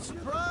 I'm just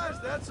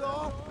surprised, that's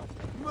all.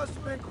 You must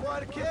have been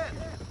quite a cat.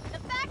 The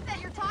fact that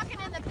you're talking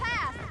in the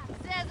past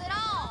says it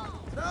all.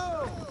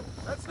 No,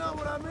 that's not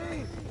what I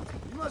mean.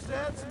 You must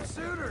have had some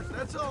suitors,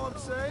 that's all I'm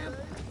saying.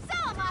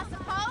 Some, I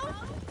suppose.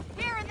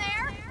 Here and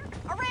there.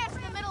 A ranch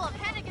in the middle of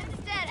Hennigan's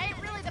Stead ain't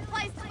really the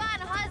place to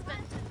find a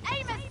husband.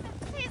 Amos,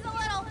 he's a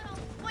little,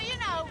 well, you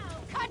know,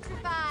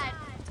 countrified.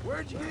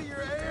 Where'd you get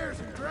your airs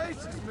and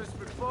graces, Miss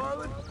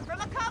McFarland? From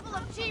a couple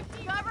of cheap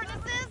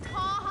governesses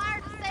Paul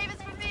hired to save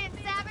us from being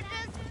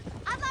savages.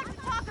 I'd like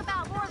to talk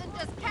about more than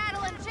just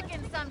cattle and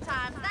chickens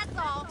sometimes, that's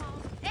all.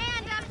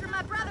 And after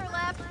my brother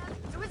left,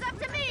 it was up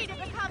to me to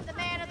become the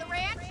man of the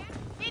ranch.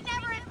 He'd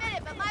never admit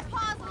it, but my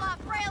pa's a lot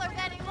frailer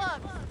than he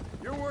looks.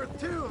 You're worth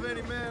two of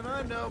any man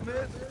I know,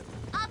 miss.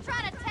 I'll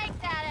try to take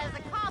that as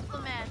a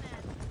compliment.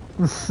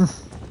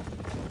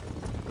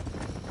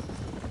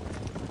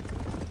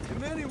 In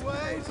many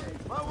ways,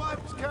 my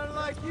wife was kind of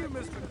like you,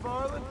 Miss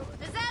McFarland.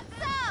 Is that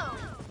so?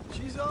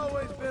 She's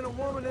always been a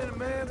woman in a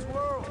man's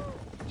world.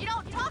 You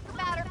don't talk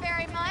about her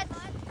very much.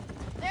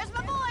 There's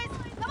my boys.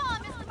 Come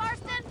on, Mr.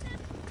 Marston.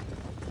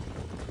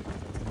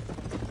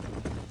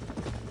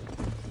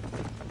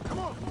 Come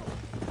on.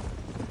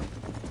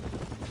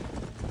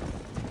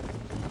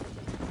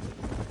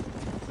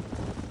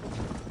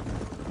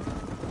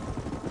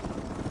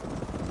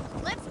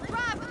 Let's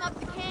drive them up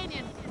the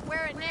canyon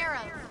where it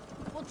narrows.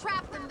 We'll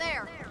trap them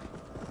there.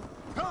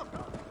 Come.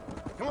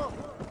 Come on.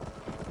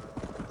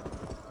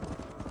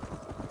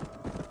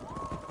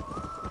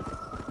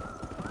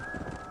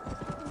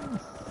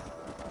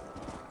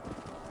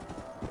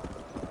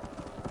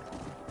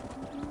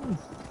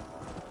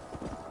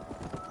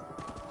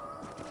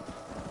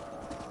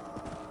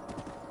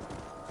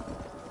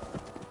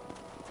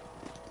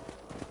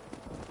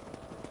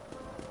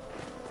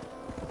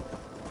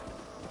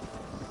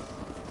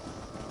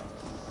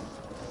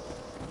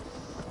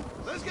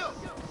 Let's go.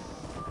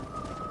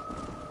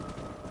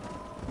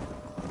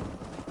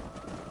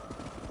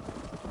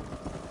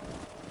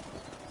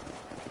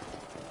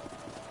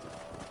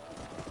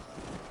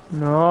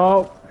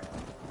 No.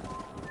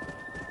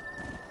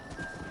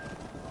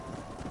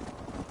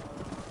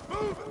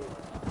 Move it.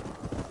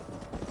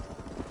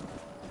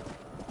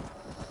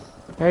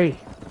 Hey.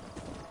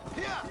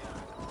 Yeah.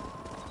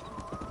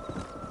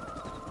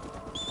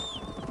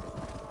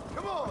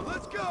 Come on,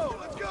 let's go.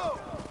 Let's go.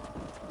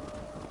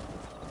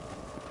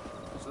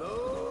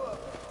 Slow up.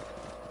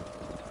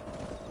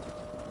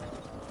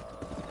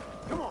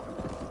 Come on.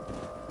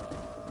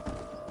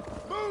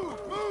 Move,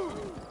 move.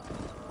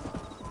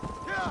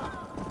 Yeah.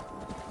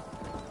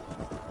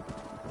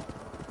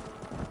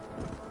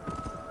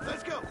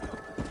 Let's go.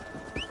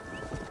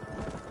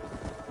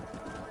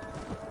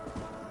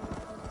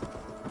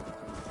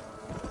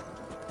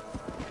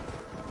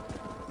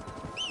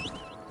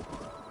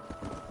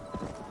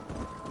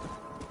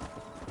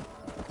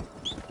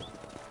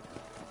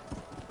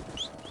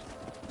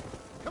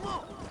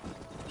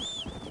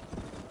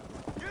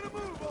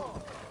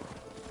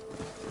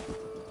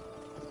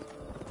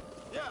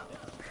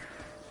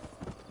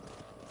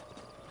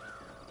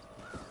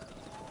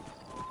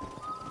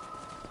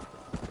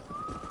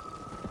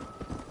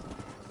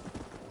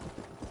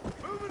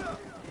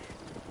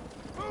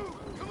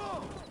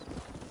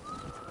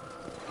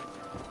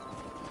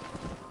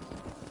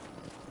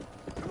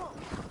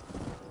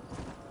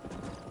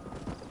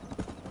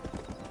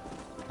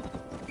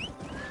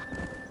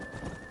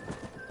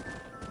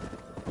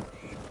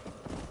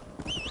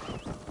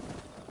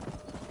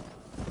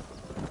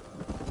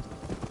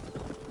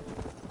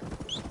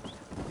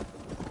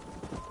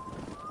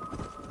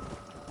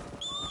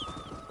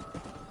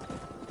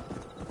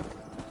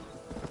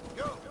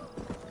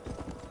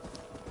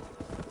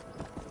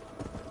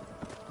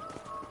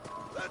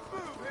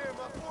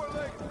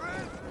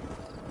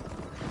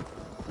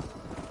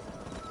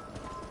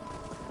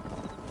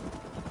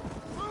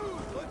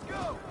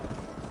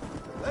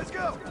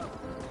 go!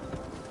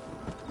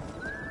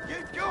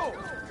 Get going!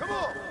 Come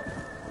on!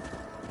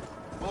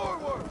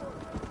 Forward!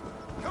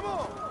 Come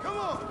on! Come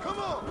on! Come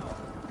on!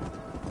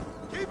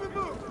 Keep it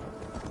moving!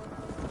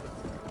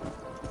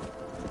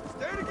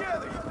 Stay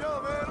together, you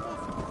dumb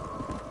animals!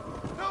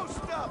 No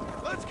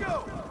stopping! Let's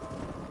go!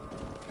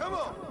 Come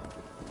on!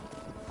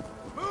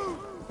 Move!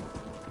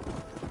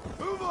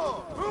 Move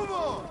on! Move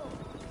on!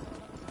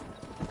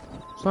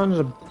 Sons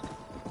of...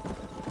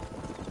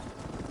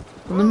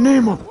 In the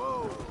name of...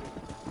 Whoa!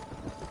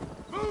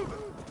 Move it!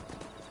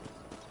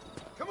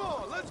 Come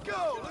on, let's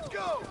go! Let's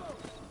go!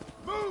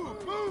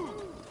 Move!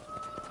 Move!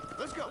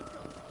 Let's go!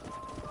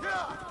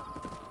 Yeah!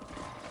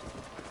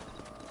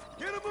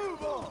 Get a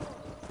move on!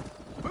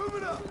 Move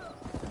it up!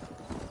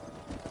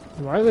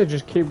 Why do they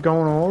just keep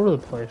going all over the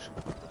place?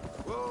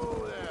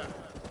 Whoa there!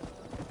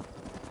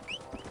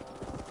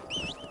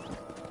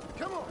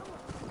 Come on!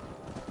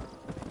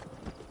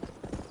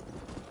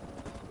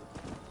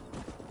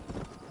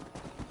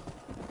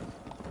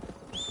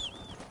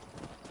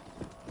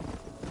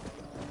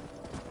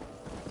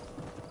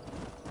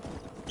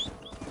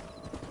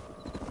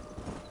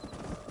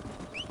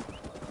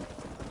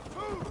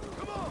 Move!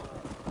 Come on!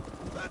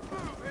 Let's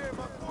move here,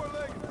 my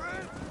four-legged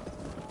friend!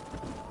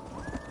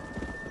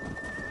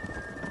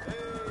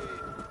 Hey!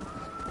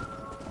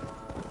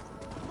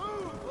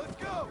 Move! Let's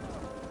go!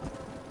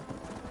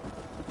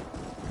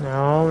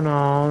 No,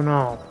 no,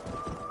 no.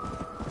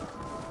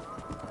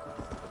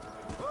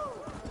 Whoa!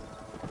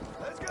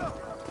 Let's go!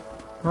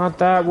 Not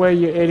that way,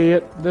 you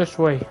idiot. This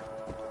way.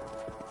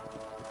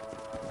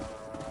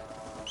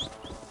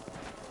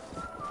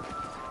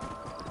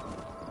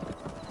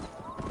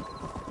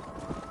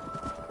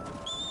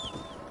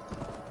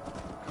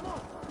 Come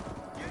on!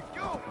 Get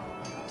going!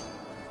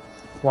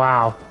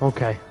 Wow,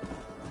 okay.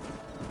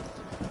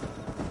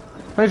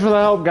 Thanks for the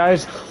help,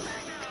 guys.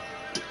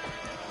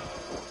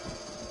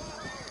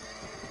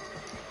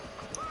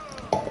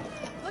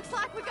 Looks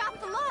like we got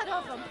the lot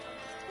of them.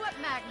 What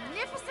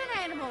magnificent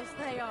animals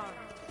they are.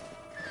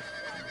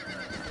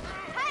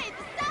 Hey,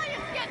 the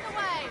stallion's getting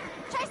away!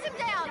 Chase him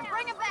down and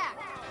bring him back!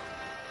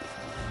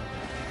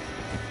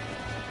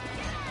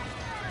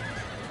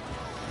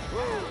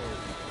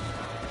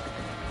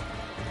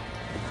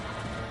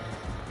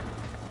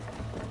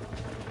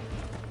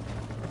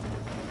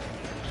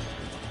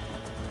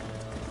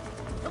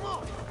 Come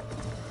on!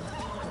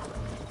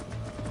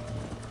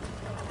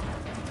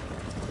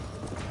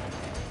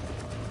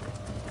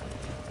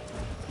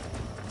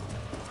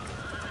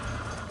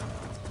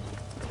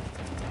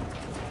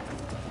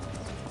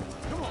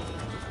 Come on!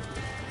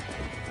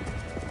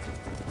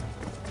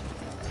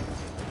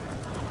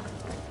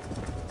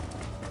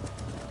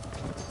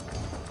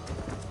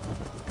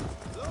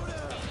 Slow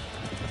down!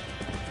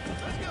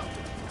 Let's go!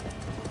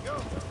 Go!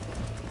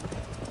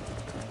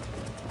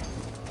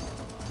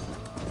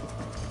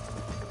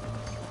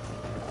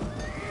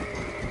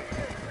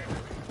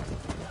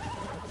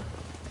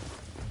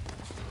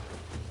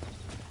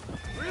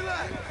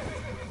 Relax!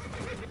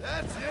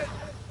 That's it!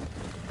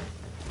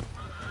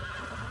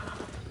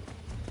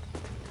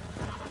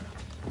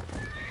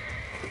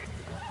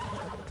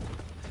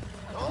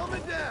 Calm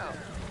it down!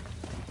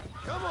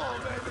 Come on,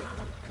 baby!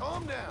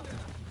 Calm down!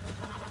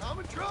 I'm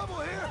in trouble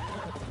here!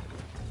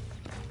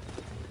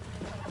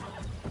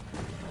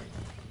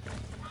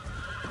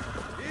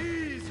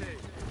 Easy!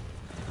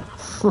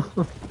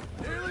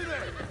 Nearly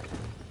there!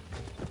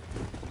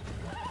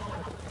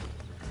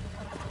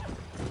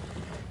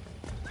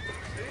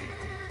 See?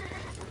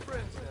 We're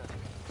friends now.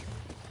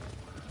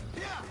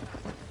 Yeah!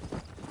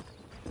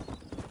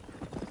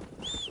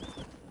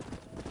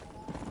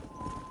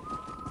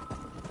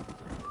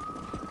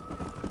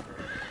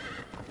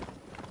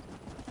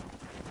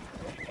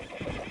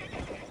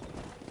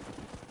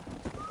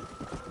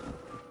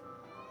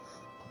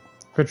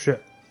 Good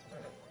shit.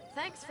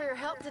 Thanks for your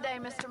help today,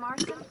 Mr.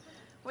 Marston.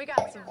 We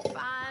got some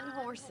fine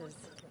horses.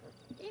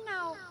 You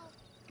know,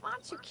 why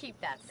don't you keep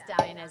that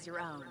stallion as your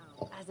own,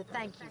 as a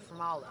thank you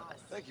from all of us?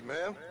 Thank you,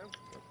 ma'am.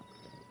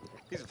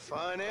 He's a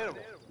fine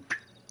animal.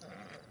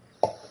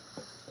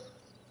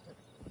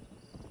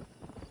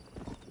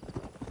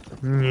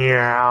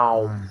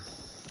 Meow.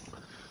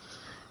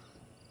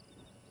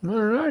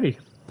 Alrighty.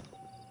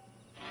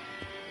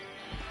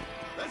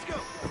 Let's go!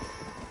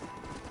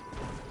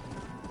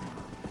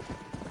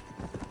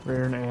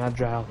 Rare and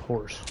agile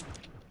horse.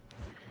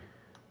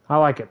 I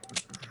like it.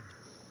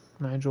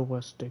 Nigel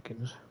West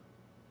Dickens.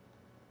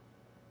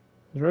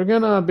 Is there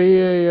gonna be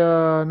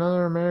a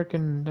another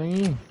American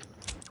thingy?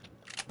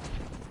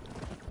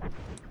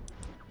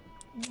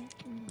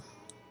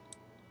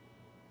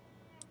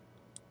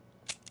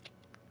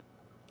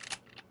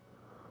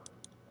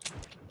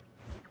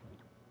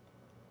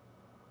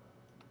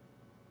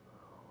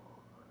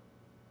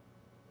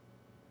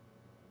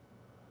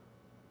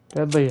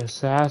 Deadly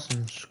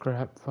Assassin,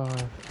 scrap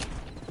 5.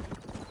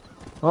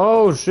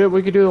 Oh shit,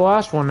 we could do the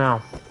last one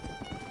now.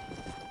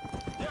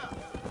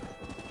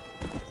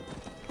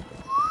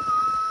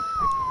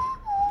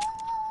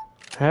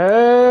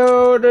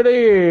 Hell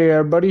diddy,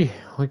 everybody.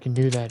 We can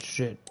do that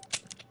shit.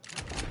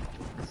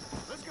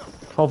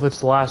 Hope it's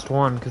the last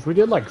one, because we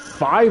did like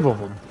 5 of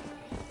them.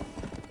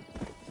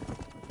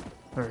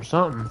 Or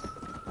something.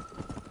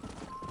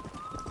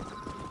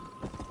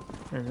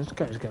 And this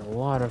guy's got a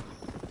lot of...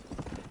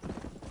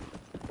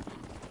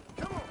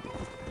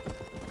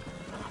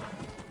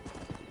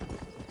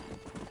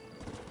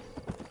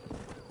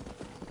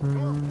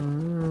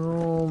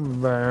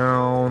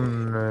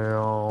 Bound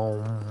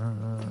now.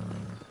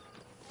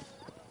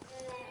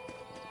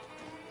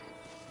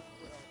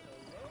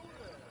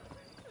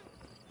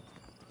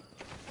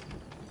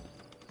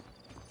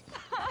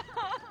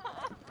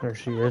 There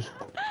she is.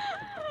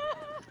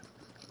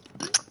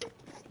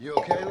 You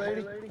okay,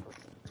 lady? My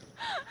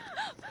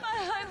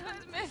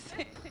husband's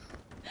missing.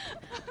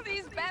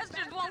 These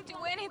bastards won't do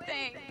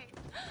anything.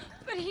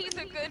 But he's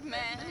a good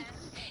man.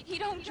 He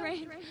don't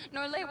drink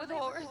nor lay with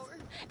whores.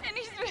 And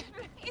he's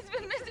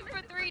been missing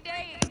for 3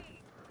 days.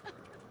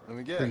 Let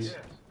me guess.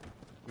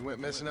 You went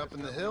missing up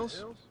in the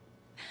hills?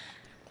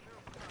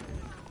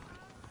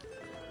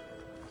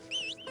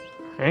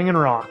 Hanging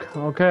rock.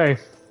 Okay.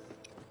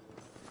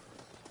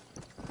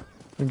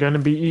 We're gonna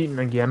be eating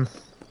again.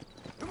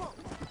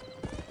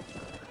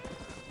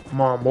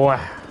 Come on, boy.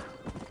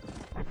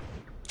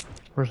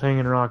 Where's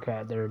Hanging Rock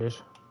at? There it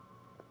is.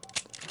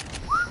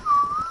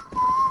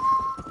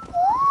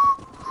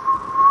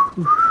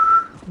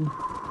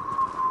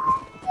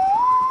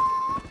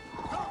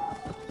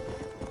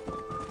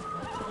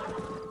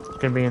 It's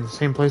gonna be in the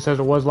same place as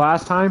it was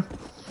last time.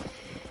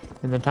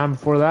 And the time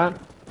before that.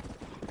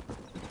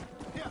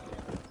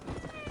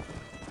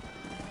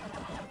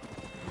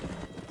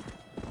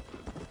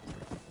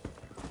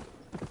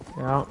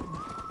 Yeah.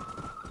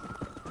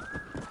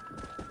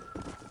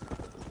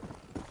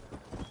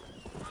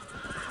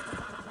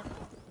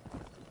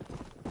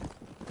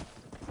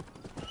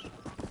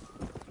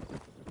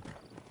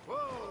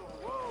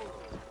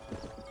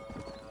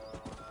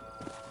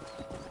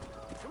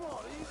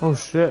 Oh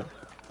shit.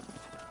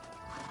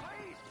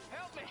 Please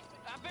help me.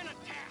 I've been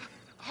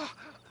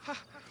attacked.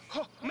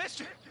 Oh,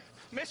 mister.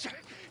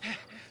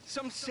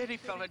 Some city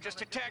fella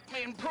just attacked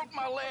me and broke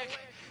my leg.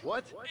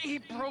 What? He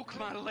broke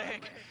my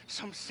leg.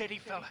 Some city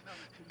fella.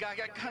 Guy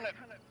got kind of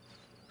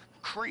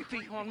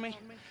creepy on me.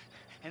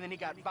 And then he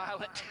got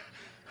violent.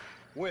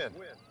 When?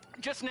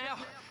 Just now.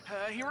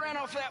 He ran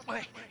off that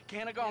way.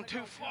 Can't have gone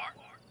too far.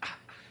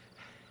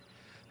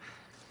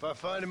 If I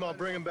find him, I'll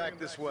bring him back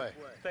this way.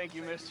 Thank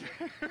you, mister.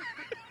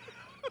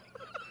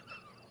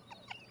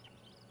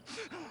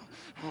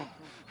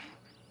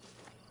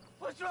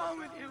 What's wrong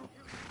with you?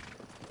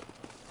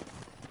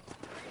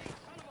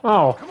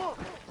 Oh. Come on.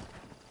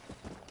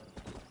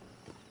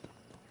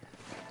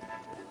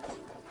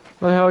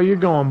 Where the hell are you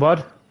going,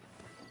 bud?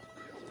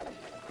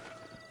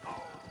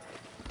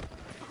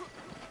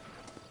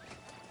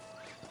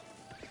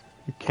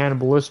 You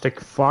cannibalistic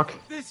fuck.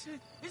 This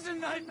is a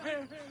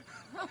nightmare.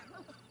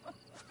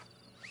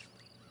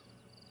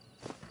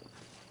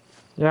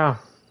 Yeah.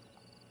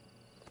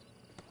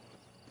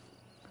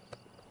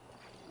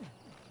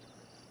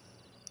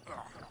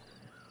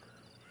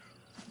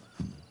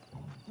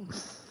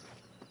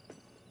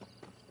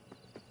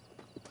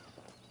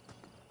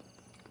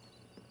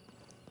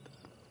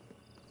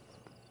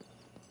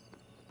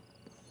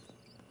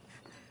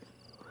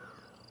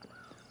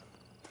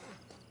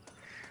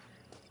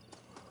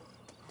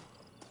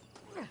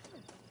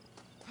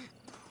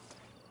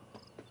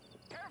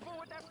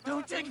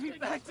 Don't take me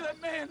back to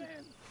that man.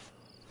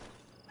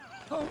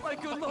 Oh, my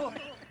good Lord.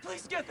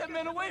 Please get that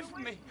man away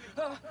from me.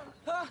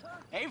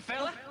 Hey,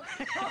 fella.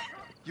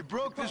 You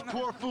broke this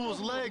poor fool's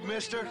leg,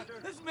 mister.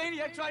 This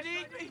maniac tried to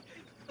eat me.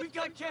 We've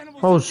got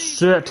cannibals. Oh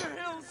shit.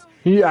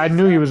 I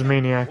knew he was a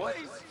maniac.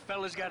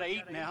 Fella's gotta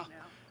eat now.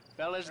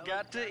 Fella's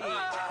got to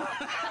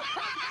eat.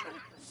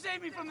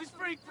 Save me from this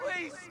freak,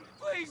 please.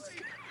 Please.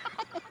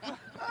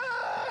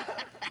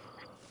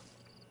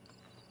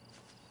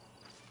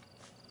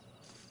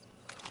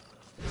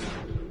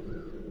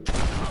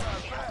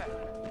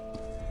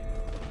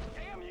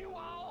 Damn you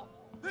all!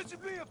 This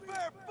would be a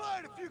fair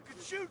fight if you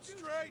could shoot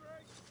straight.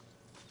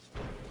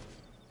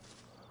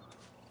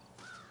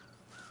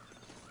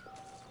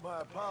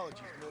 My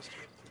apologies, mister.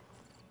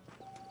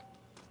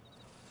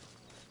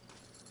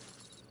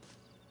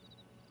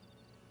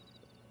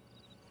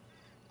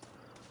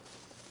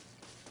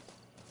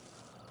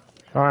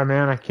 Sorry,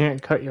 man, I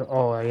can't cut you.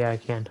 Oh, yeah, I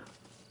can.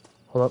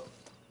 Hold up.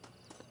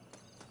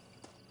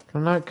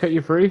 Can I not cut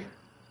you free?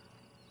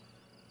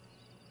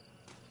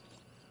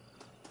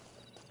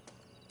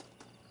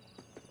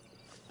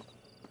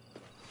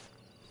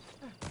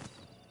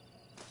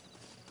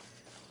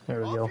 There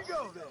we go. Off you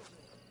go, then.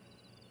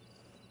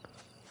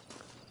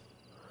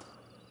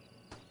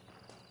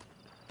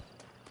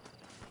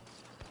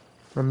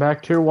 Run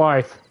back to your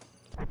wife.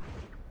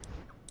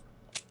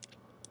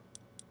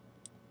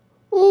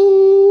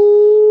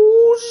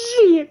 Ooh,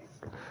 shit.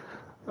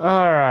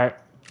 Alright.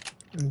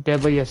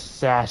 Deadly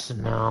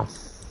assassin now.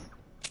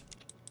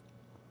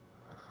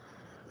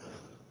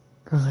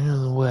 Because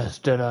in the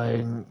West,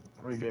 Deadeye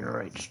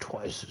regenerates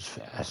twice as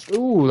fast.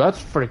 Ooh,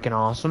 that's freaking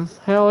awesome.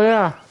 Hell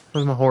yeah.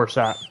 Where's my horse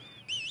at?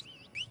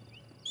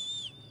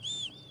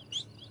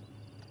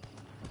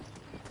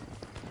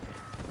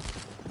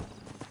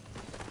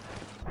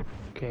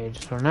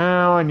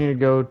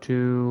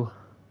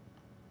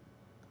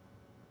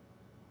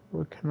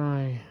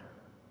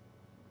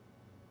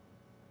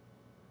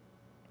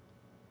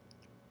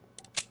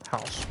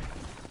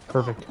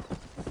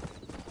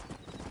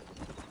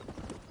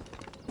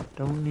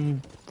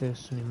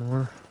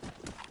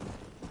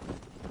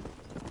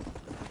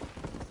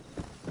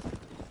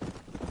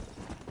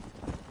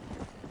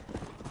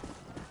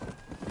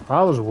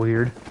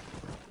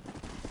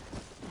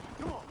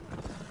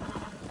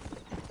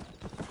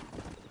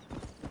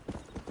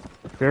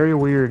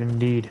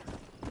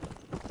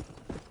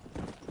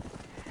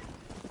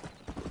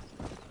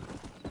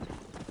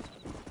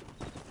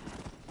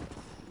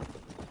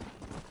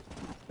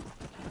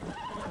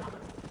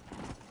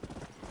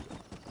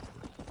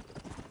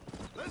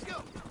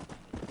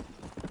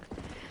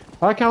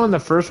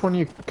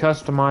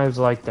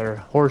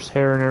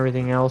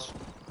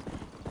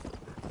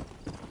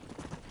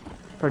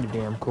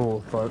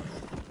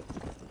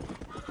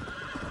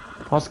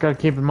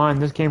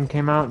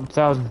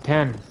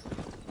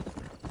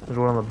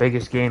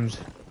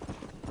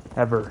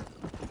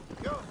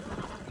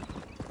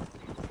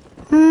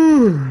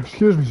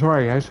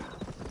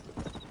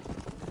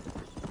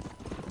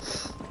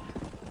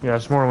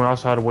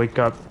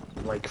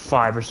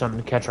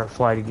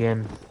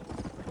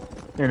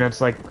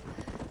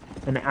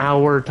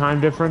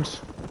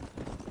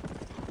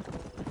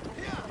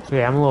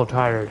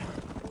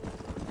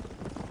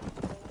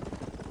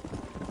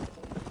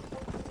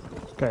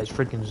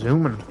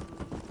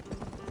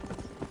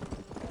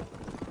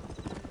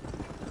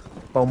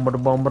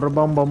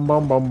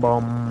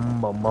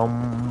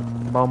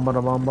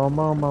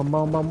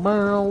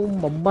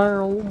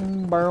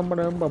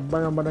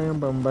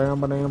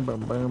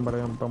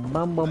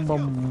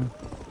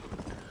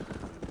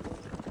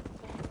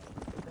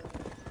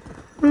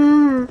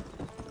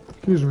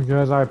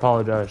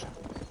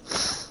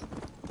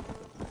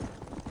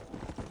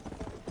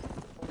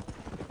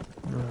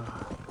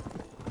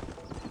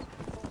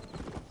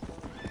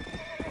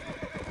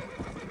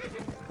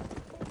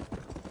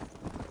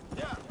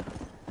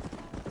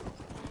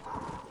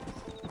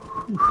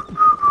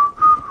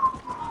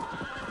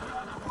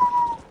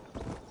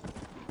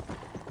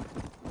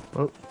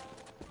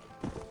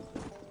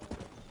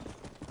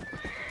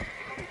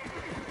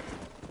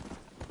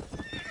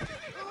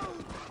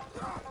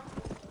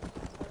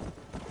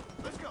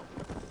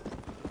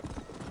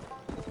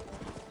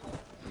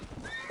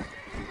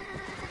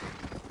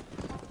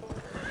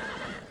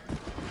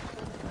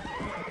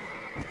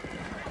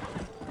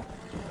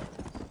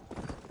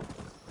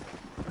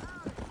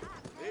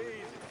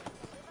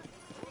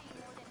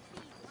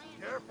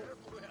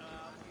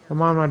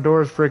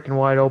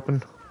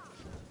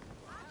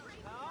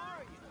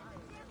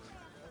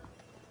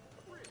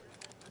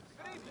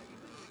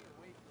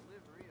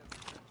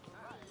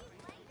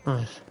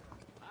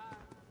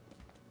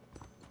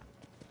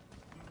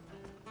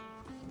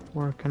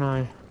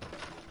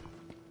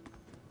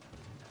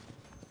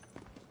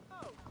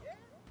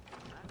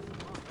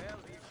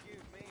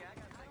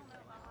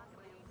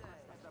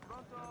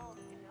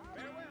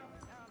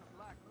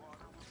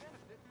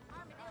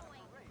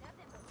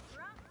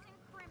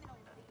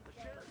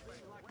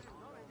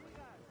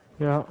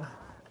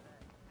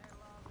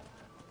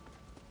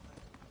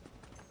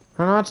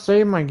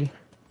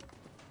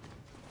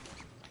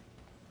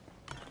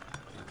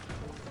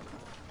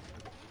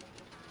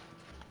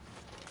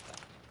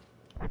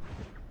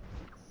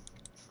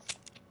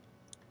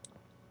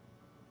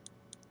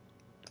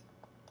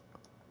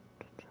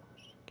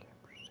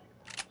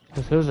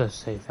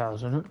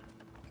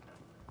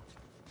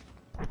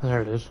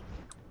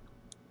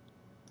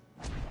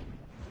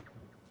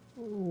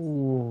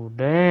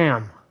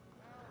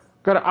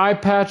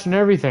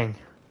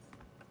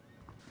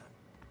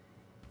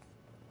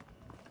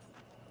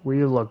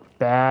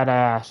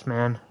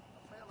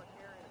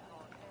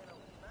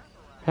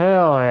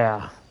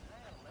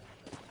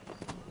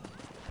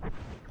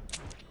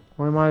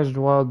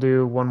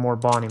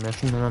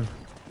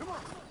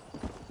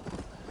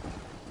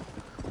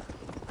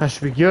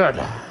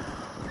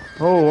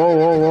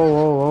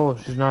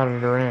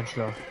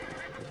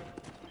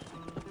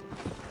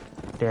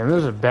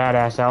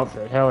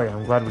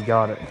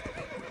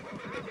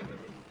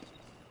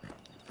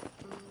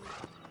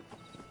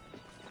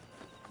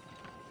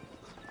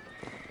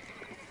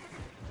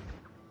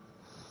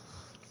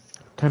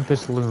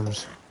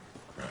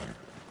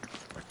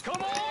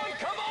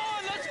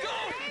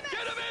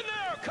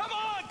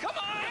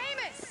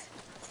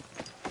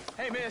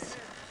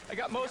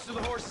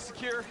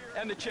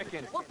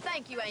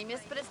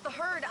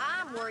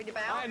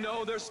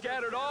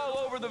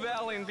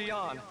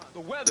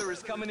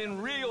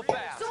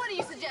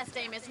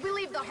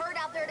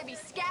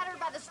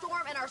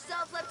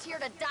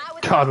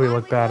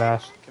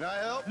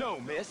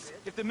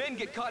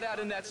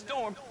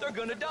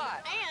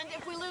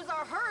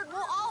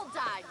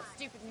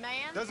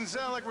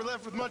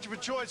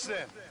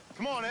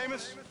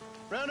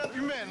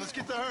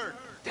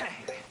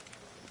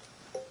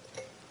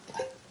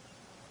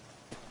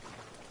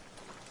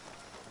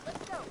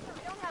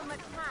 have much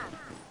time.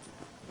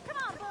 Come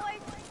on,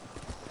 boys.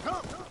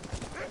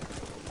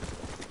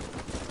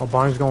 Oh,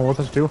 Bonnie's going with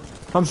us too?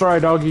 I'm sorry,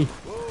 doggy.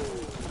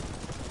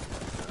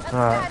 That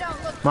guy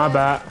don't look My good.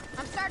 bad.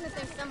 I'm starting to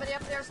think somebody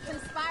up there's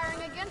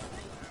conspiring against me.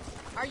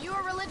 Are you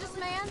a religious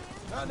man?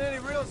 Not in any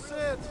real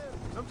sense.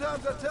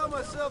 Sometimes I tell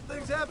myself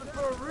things happen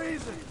for a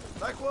reason.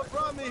 Like what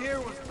brought me here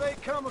was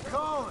fate come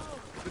a-calling.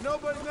 But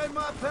nobody made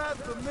my path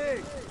for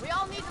me. We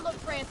all need to look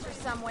for answers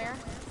somewhere.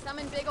 Some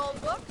in big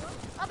old books,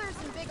 others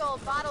in big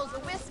old bottles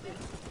of whiskey.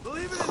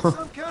 Believing in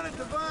some kind of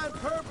divine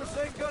purpose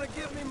ain't gonna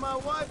give me my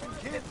wife and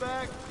kid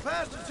back.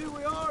 Past is who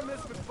we are, Miss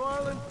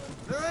McFarland.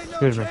 There ain't no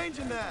Excuse me.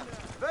 changing that.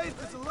 Faith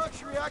is a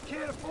luxury I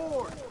can't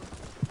afford.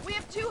 We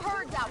have 2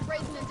 herds out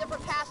grazing in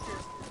different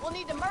pastures. We'll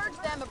need to merge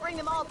them and bring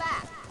them all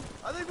back.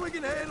 I think we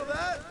can handle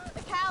that.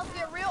 The cows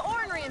get real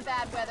ornery in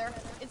bad weather.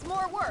 It's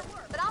more work,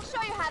 but I'll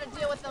show you how to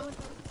deal with them.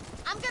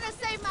 I'm gonna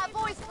save my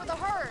voice for the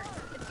herd.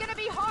 It's gonna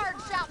be hard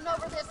shouting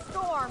over this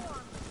storm.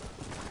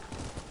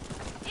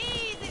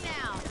 Easy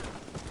now.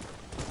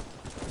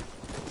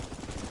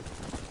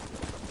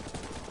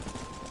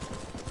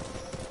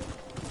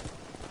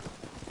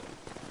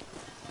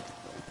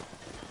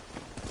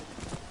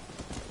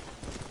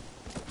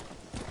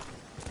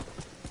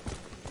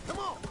 Come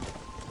on.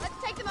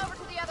 Let's take them over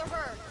to the other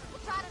herd.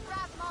 We'll try to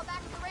drive them all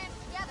back to the ranch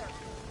together.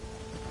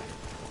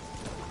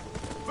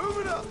 Move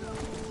it up.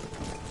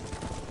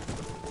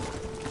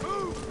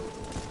 Move.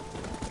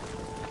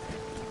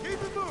 Keep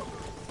it moving.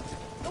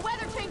 The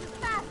weather changes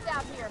fast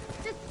out here.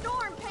 This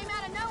storm came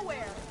out of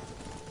nowhere.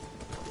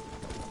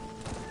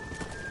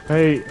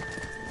 Hey,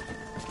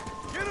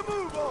 Get a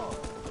move on.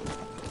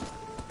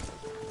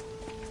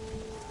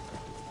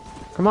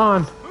 come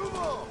on. Move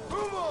on.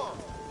 Move on.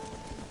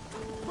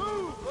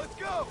 Move. Let's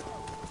go.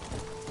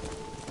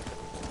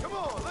 Come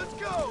on. Let's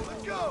go.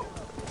 Let's go.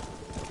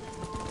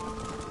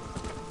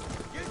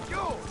 Get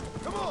going.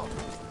 Come on.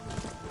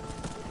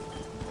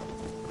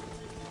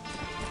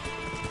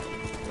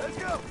 Let's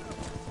go.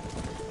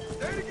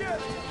 Stay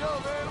together, you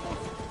dumb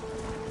animals.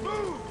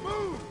 Move.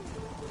 Move.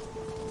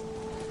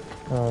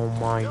 Oh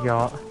my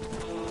god.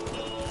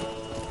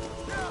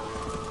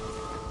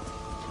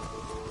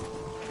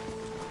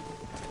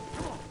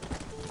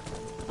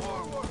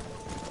 Forward.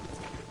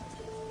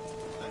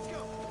 Let's go.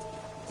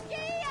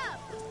 Giddy up!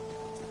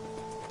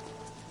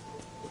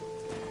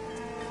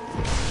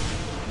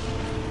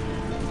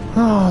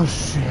 Oh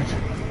shit.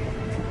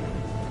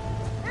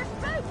 There's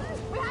spooks!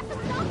 We have to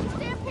stop the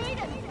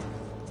stampeding!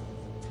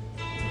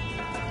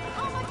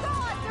 Oh my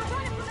god! They're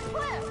running from the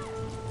cliff!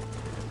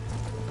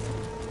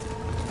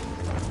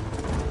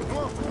 Come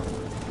on.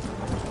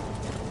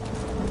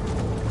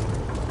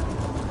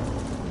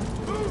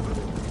 Move.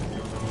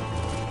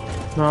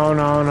 No,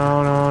 no,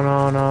 no, no,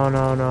 no, no,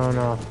 no, no,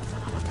 no.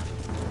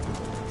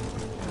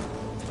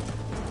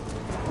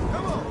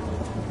 Come on.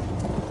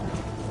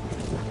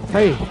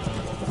 Hey.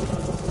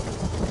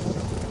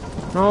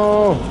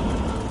 No.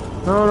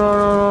 No, no,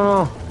 no, no,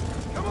 no.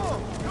 Come on.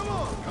 Come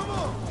on. Come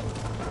on.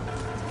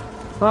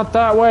 Not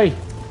that way.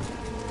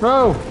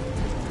 No.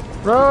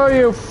 No,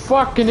 you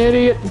fucking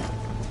idiot.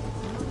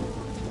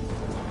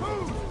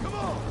 Move. Come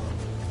on.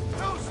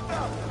 No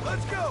stop.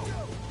 Let's go.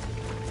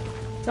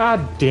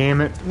 God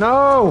damn it.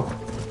 No.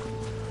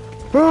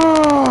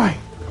 Oh.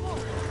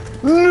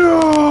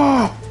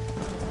 No.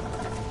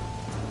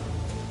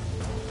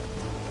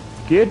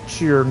 Get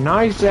your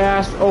nice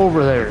ass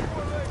over there.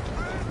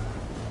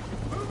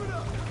 Move it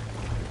up.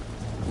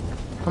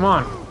 Come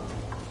on.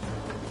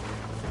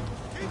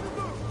 Keep it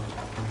moving.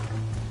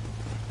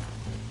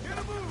 Get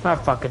a move.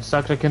 That fucking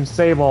sucks. I can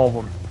save all of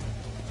them.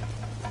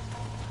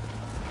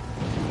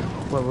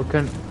 But we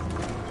couldn't. Move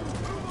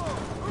on.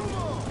 Move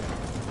on.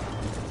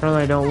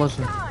 Apparently I don't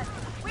listen. God!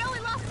 We only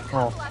lost a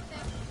couple, I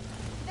think.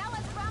 Now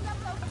let's round up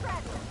those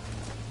treasures.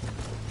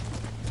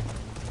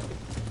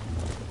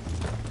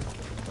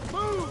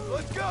 Move.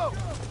 Let's go.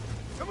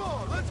 Come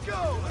on. Let's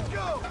go. Let's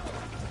go.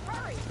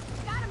 Hurry! We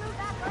gotta move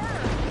that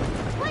herd!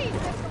 Please,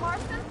 Mr.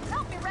 Marston,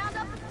 help me round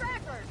up the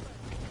stragglers!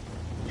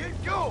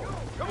 Get going.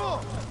 Come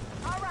on.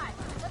 All right,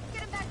 let's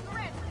get him back to the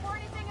ranch before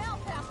anything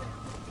else happens.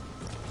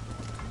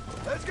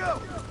 Let's go.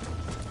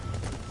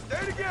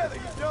 Stay together,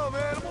 you dumb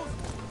animals.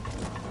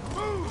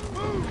 Move.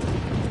 Move.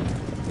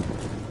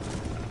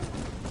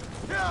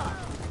 Yeah.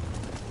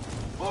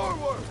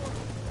 Forward.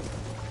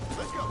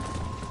 Let's go.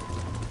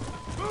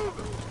 Move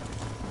it.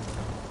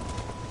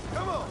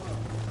 Come on.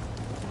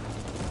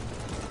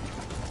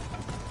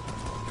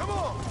 Come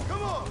on.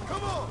 Come on.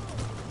 Come on.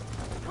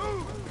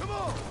 Move. Come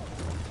on.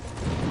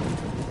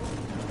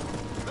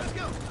 Let's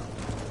go.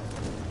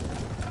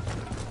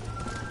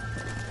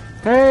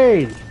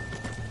 Hey!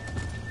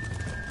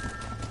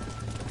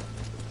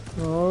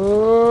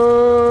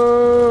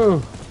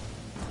 Oh!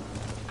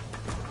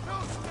 No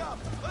stop.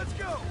 Let's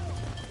go.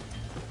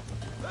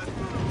 Let's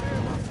move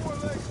here, my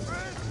four-legged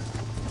friend.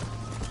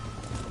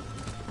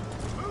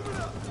 Move it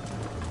up.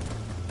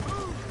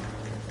 Move.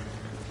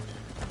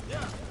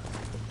 Yeah.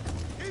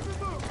 Keep it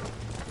moving.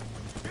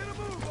 Get a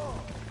move on.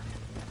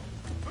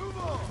 Move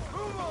on.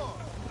 Move on.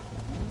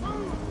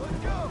 Move. Let's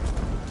go.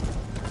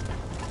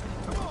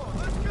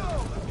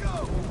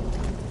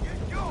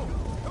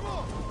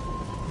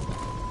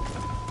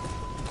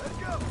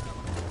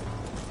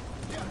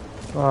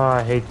 Oh,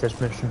 I hate this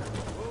mission.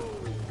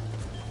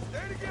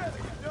 Stay together,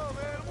 you dumb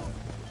animals.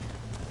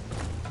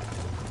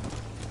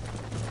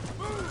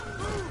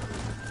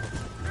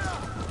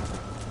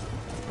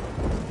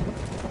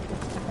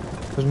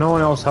 Because no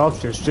one else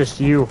helps you, it's just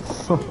you.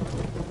 Come on.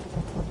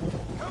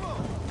 Come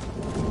on.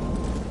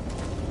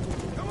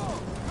 Come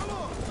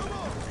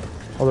on.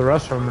 All the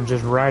rest of them are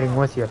just riding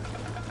with you.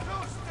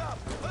 Don't stop.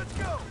 Let's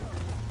go.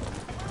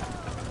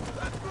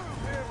 Let's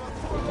move here, my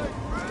four-legged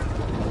friend.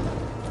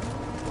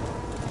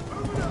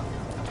 Move it up.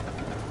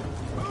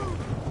 Move.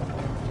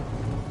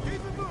 Keep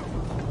it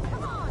moving.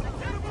 Come on, I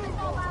can't get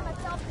all by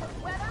myself in this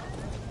weather.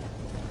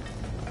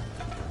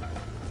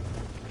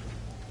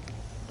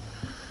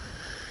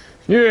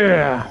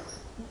 Yeah.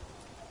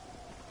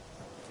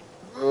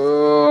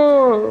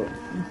 Oh.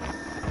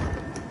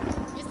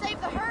 You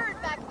saved the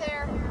herd back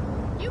there.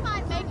 You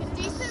might make a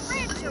decent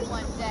rancher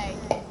one day.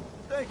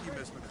 Thank you,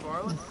 Miss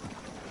McFarland.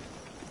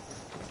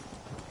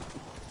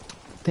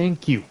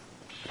 Thank you.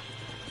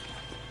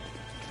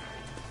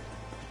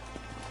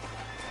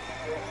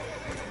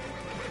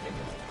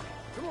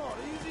 Come on,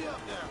 easy up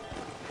now.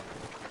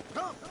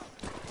 Come.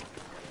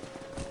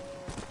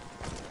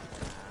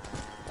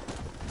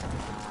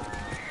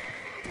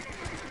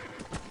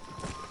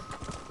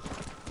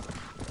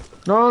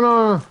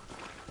 No.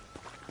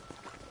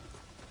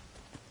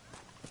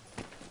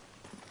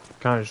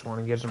 Kind of just want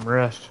to get some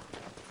rest.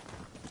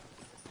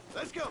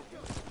 Let's go.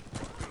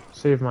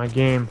 Save my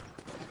game.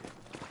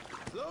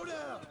 Slow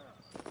down.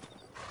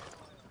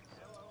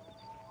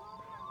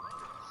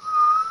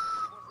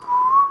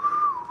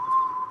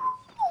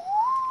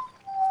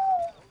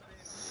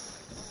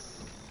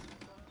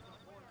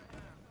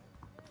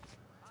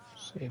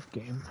 Save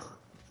game.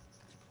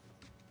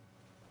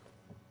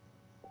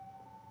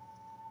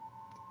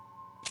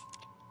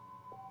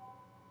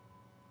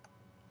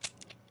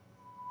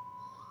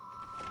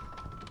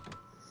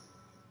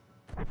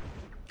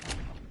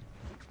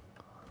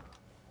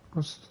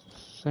 What's the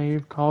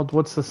save called?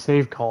 What's the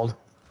save called?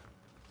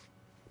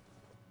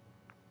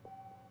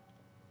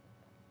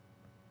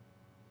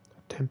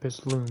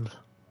 Tempest Looms.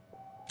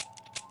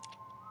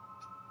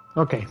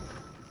 Okay.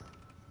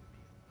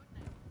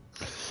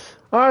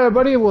 Alright,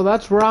 buddy. Well,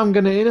 that's where I'm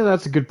going to end it.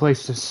 That's a good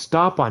place to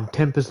stop on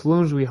Tempest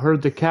Looms. We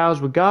heard the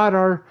cows. We got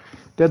our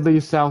deadly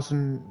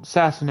assassin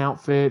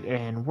outfit,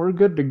 and we're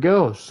good to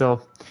go.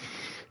 So,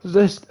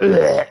 this...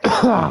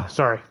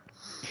 sorry.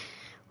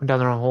 Went down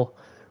the wrong hole.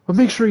 But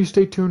make sure you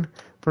stay tuned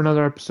for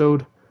another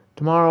episode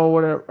tomorrow,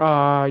 whatever.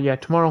 Yeah,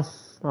 tomorrow.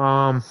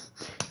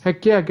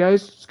 Heck yeah,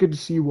 guys. It's good to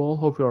see you all.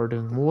 Hope you are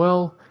doing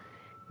well.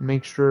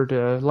 Make sure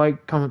to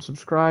like, comment,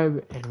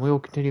 subscribe, and we'll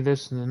continue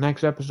this in the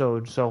next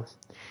episode. So,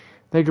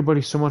 thank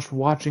everybody so much for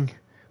watching.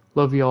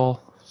 Love you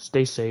all.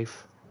 Stay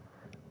safe.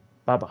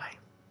 Bye-bye.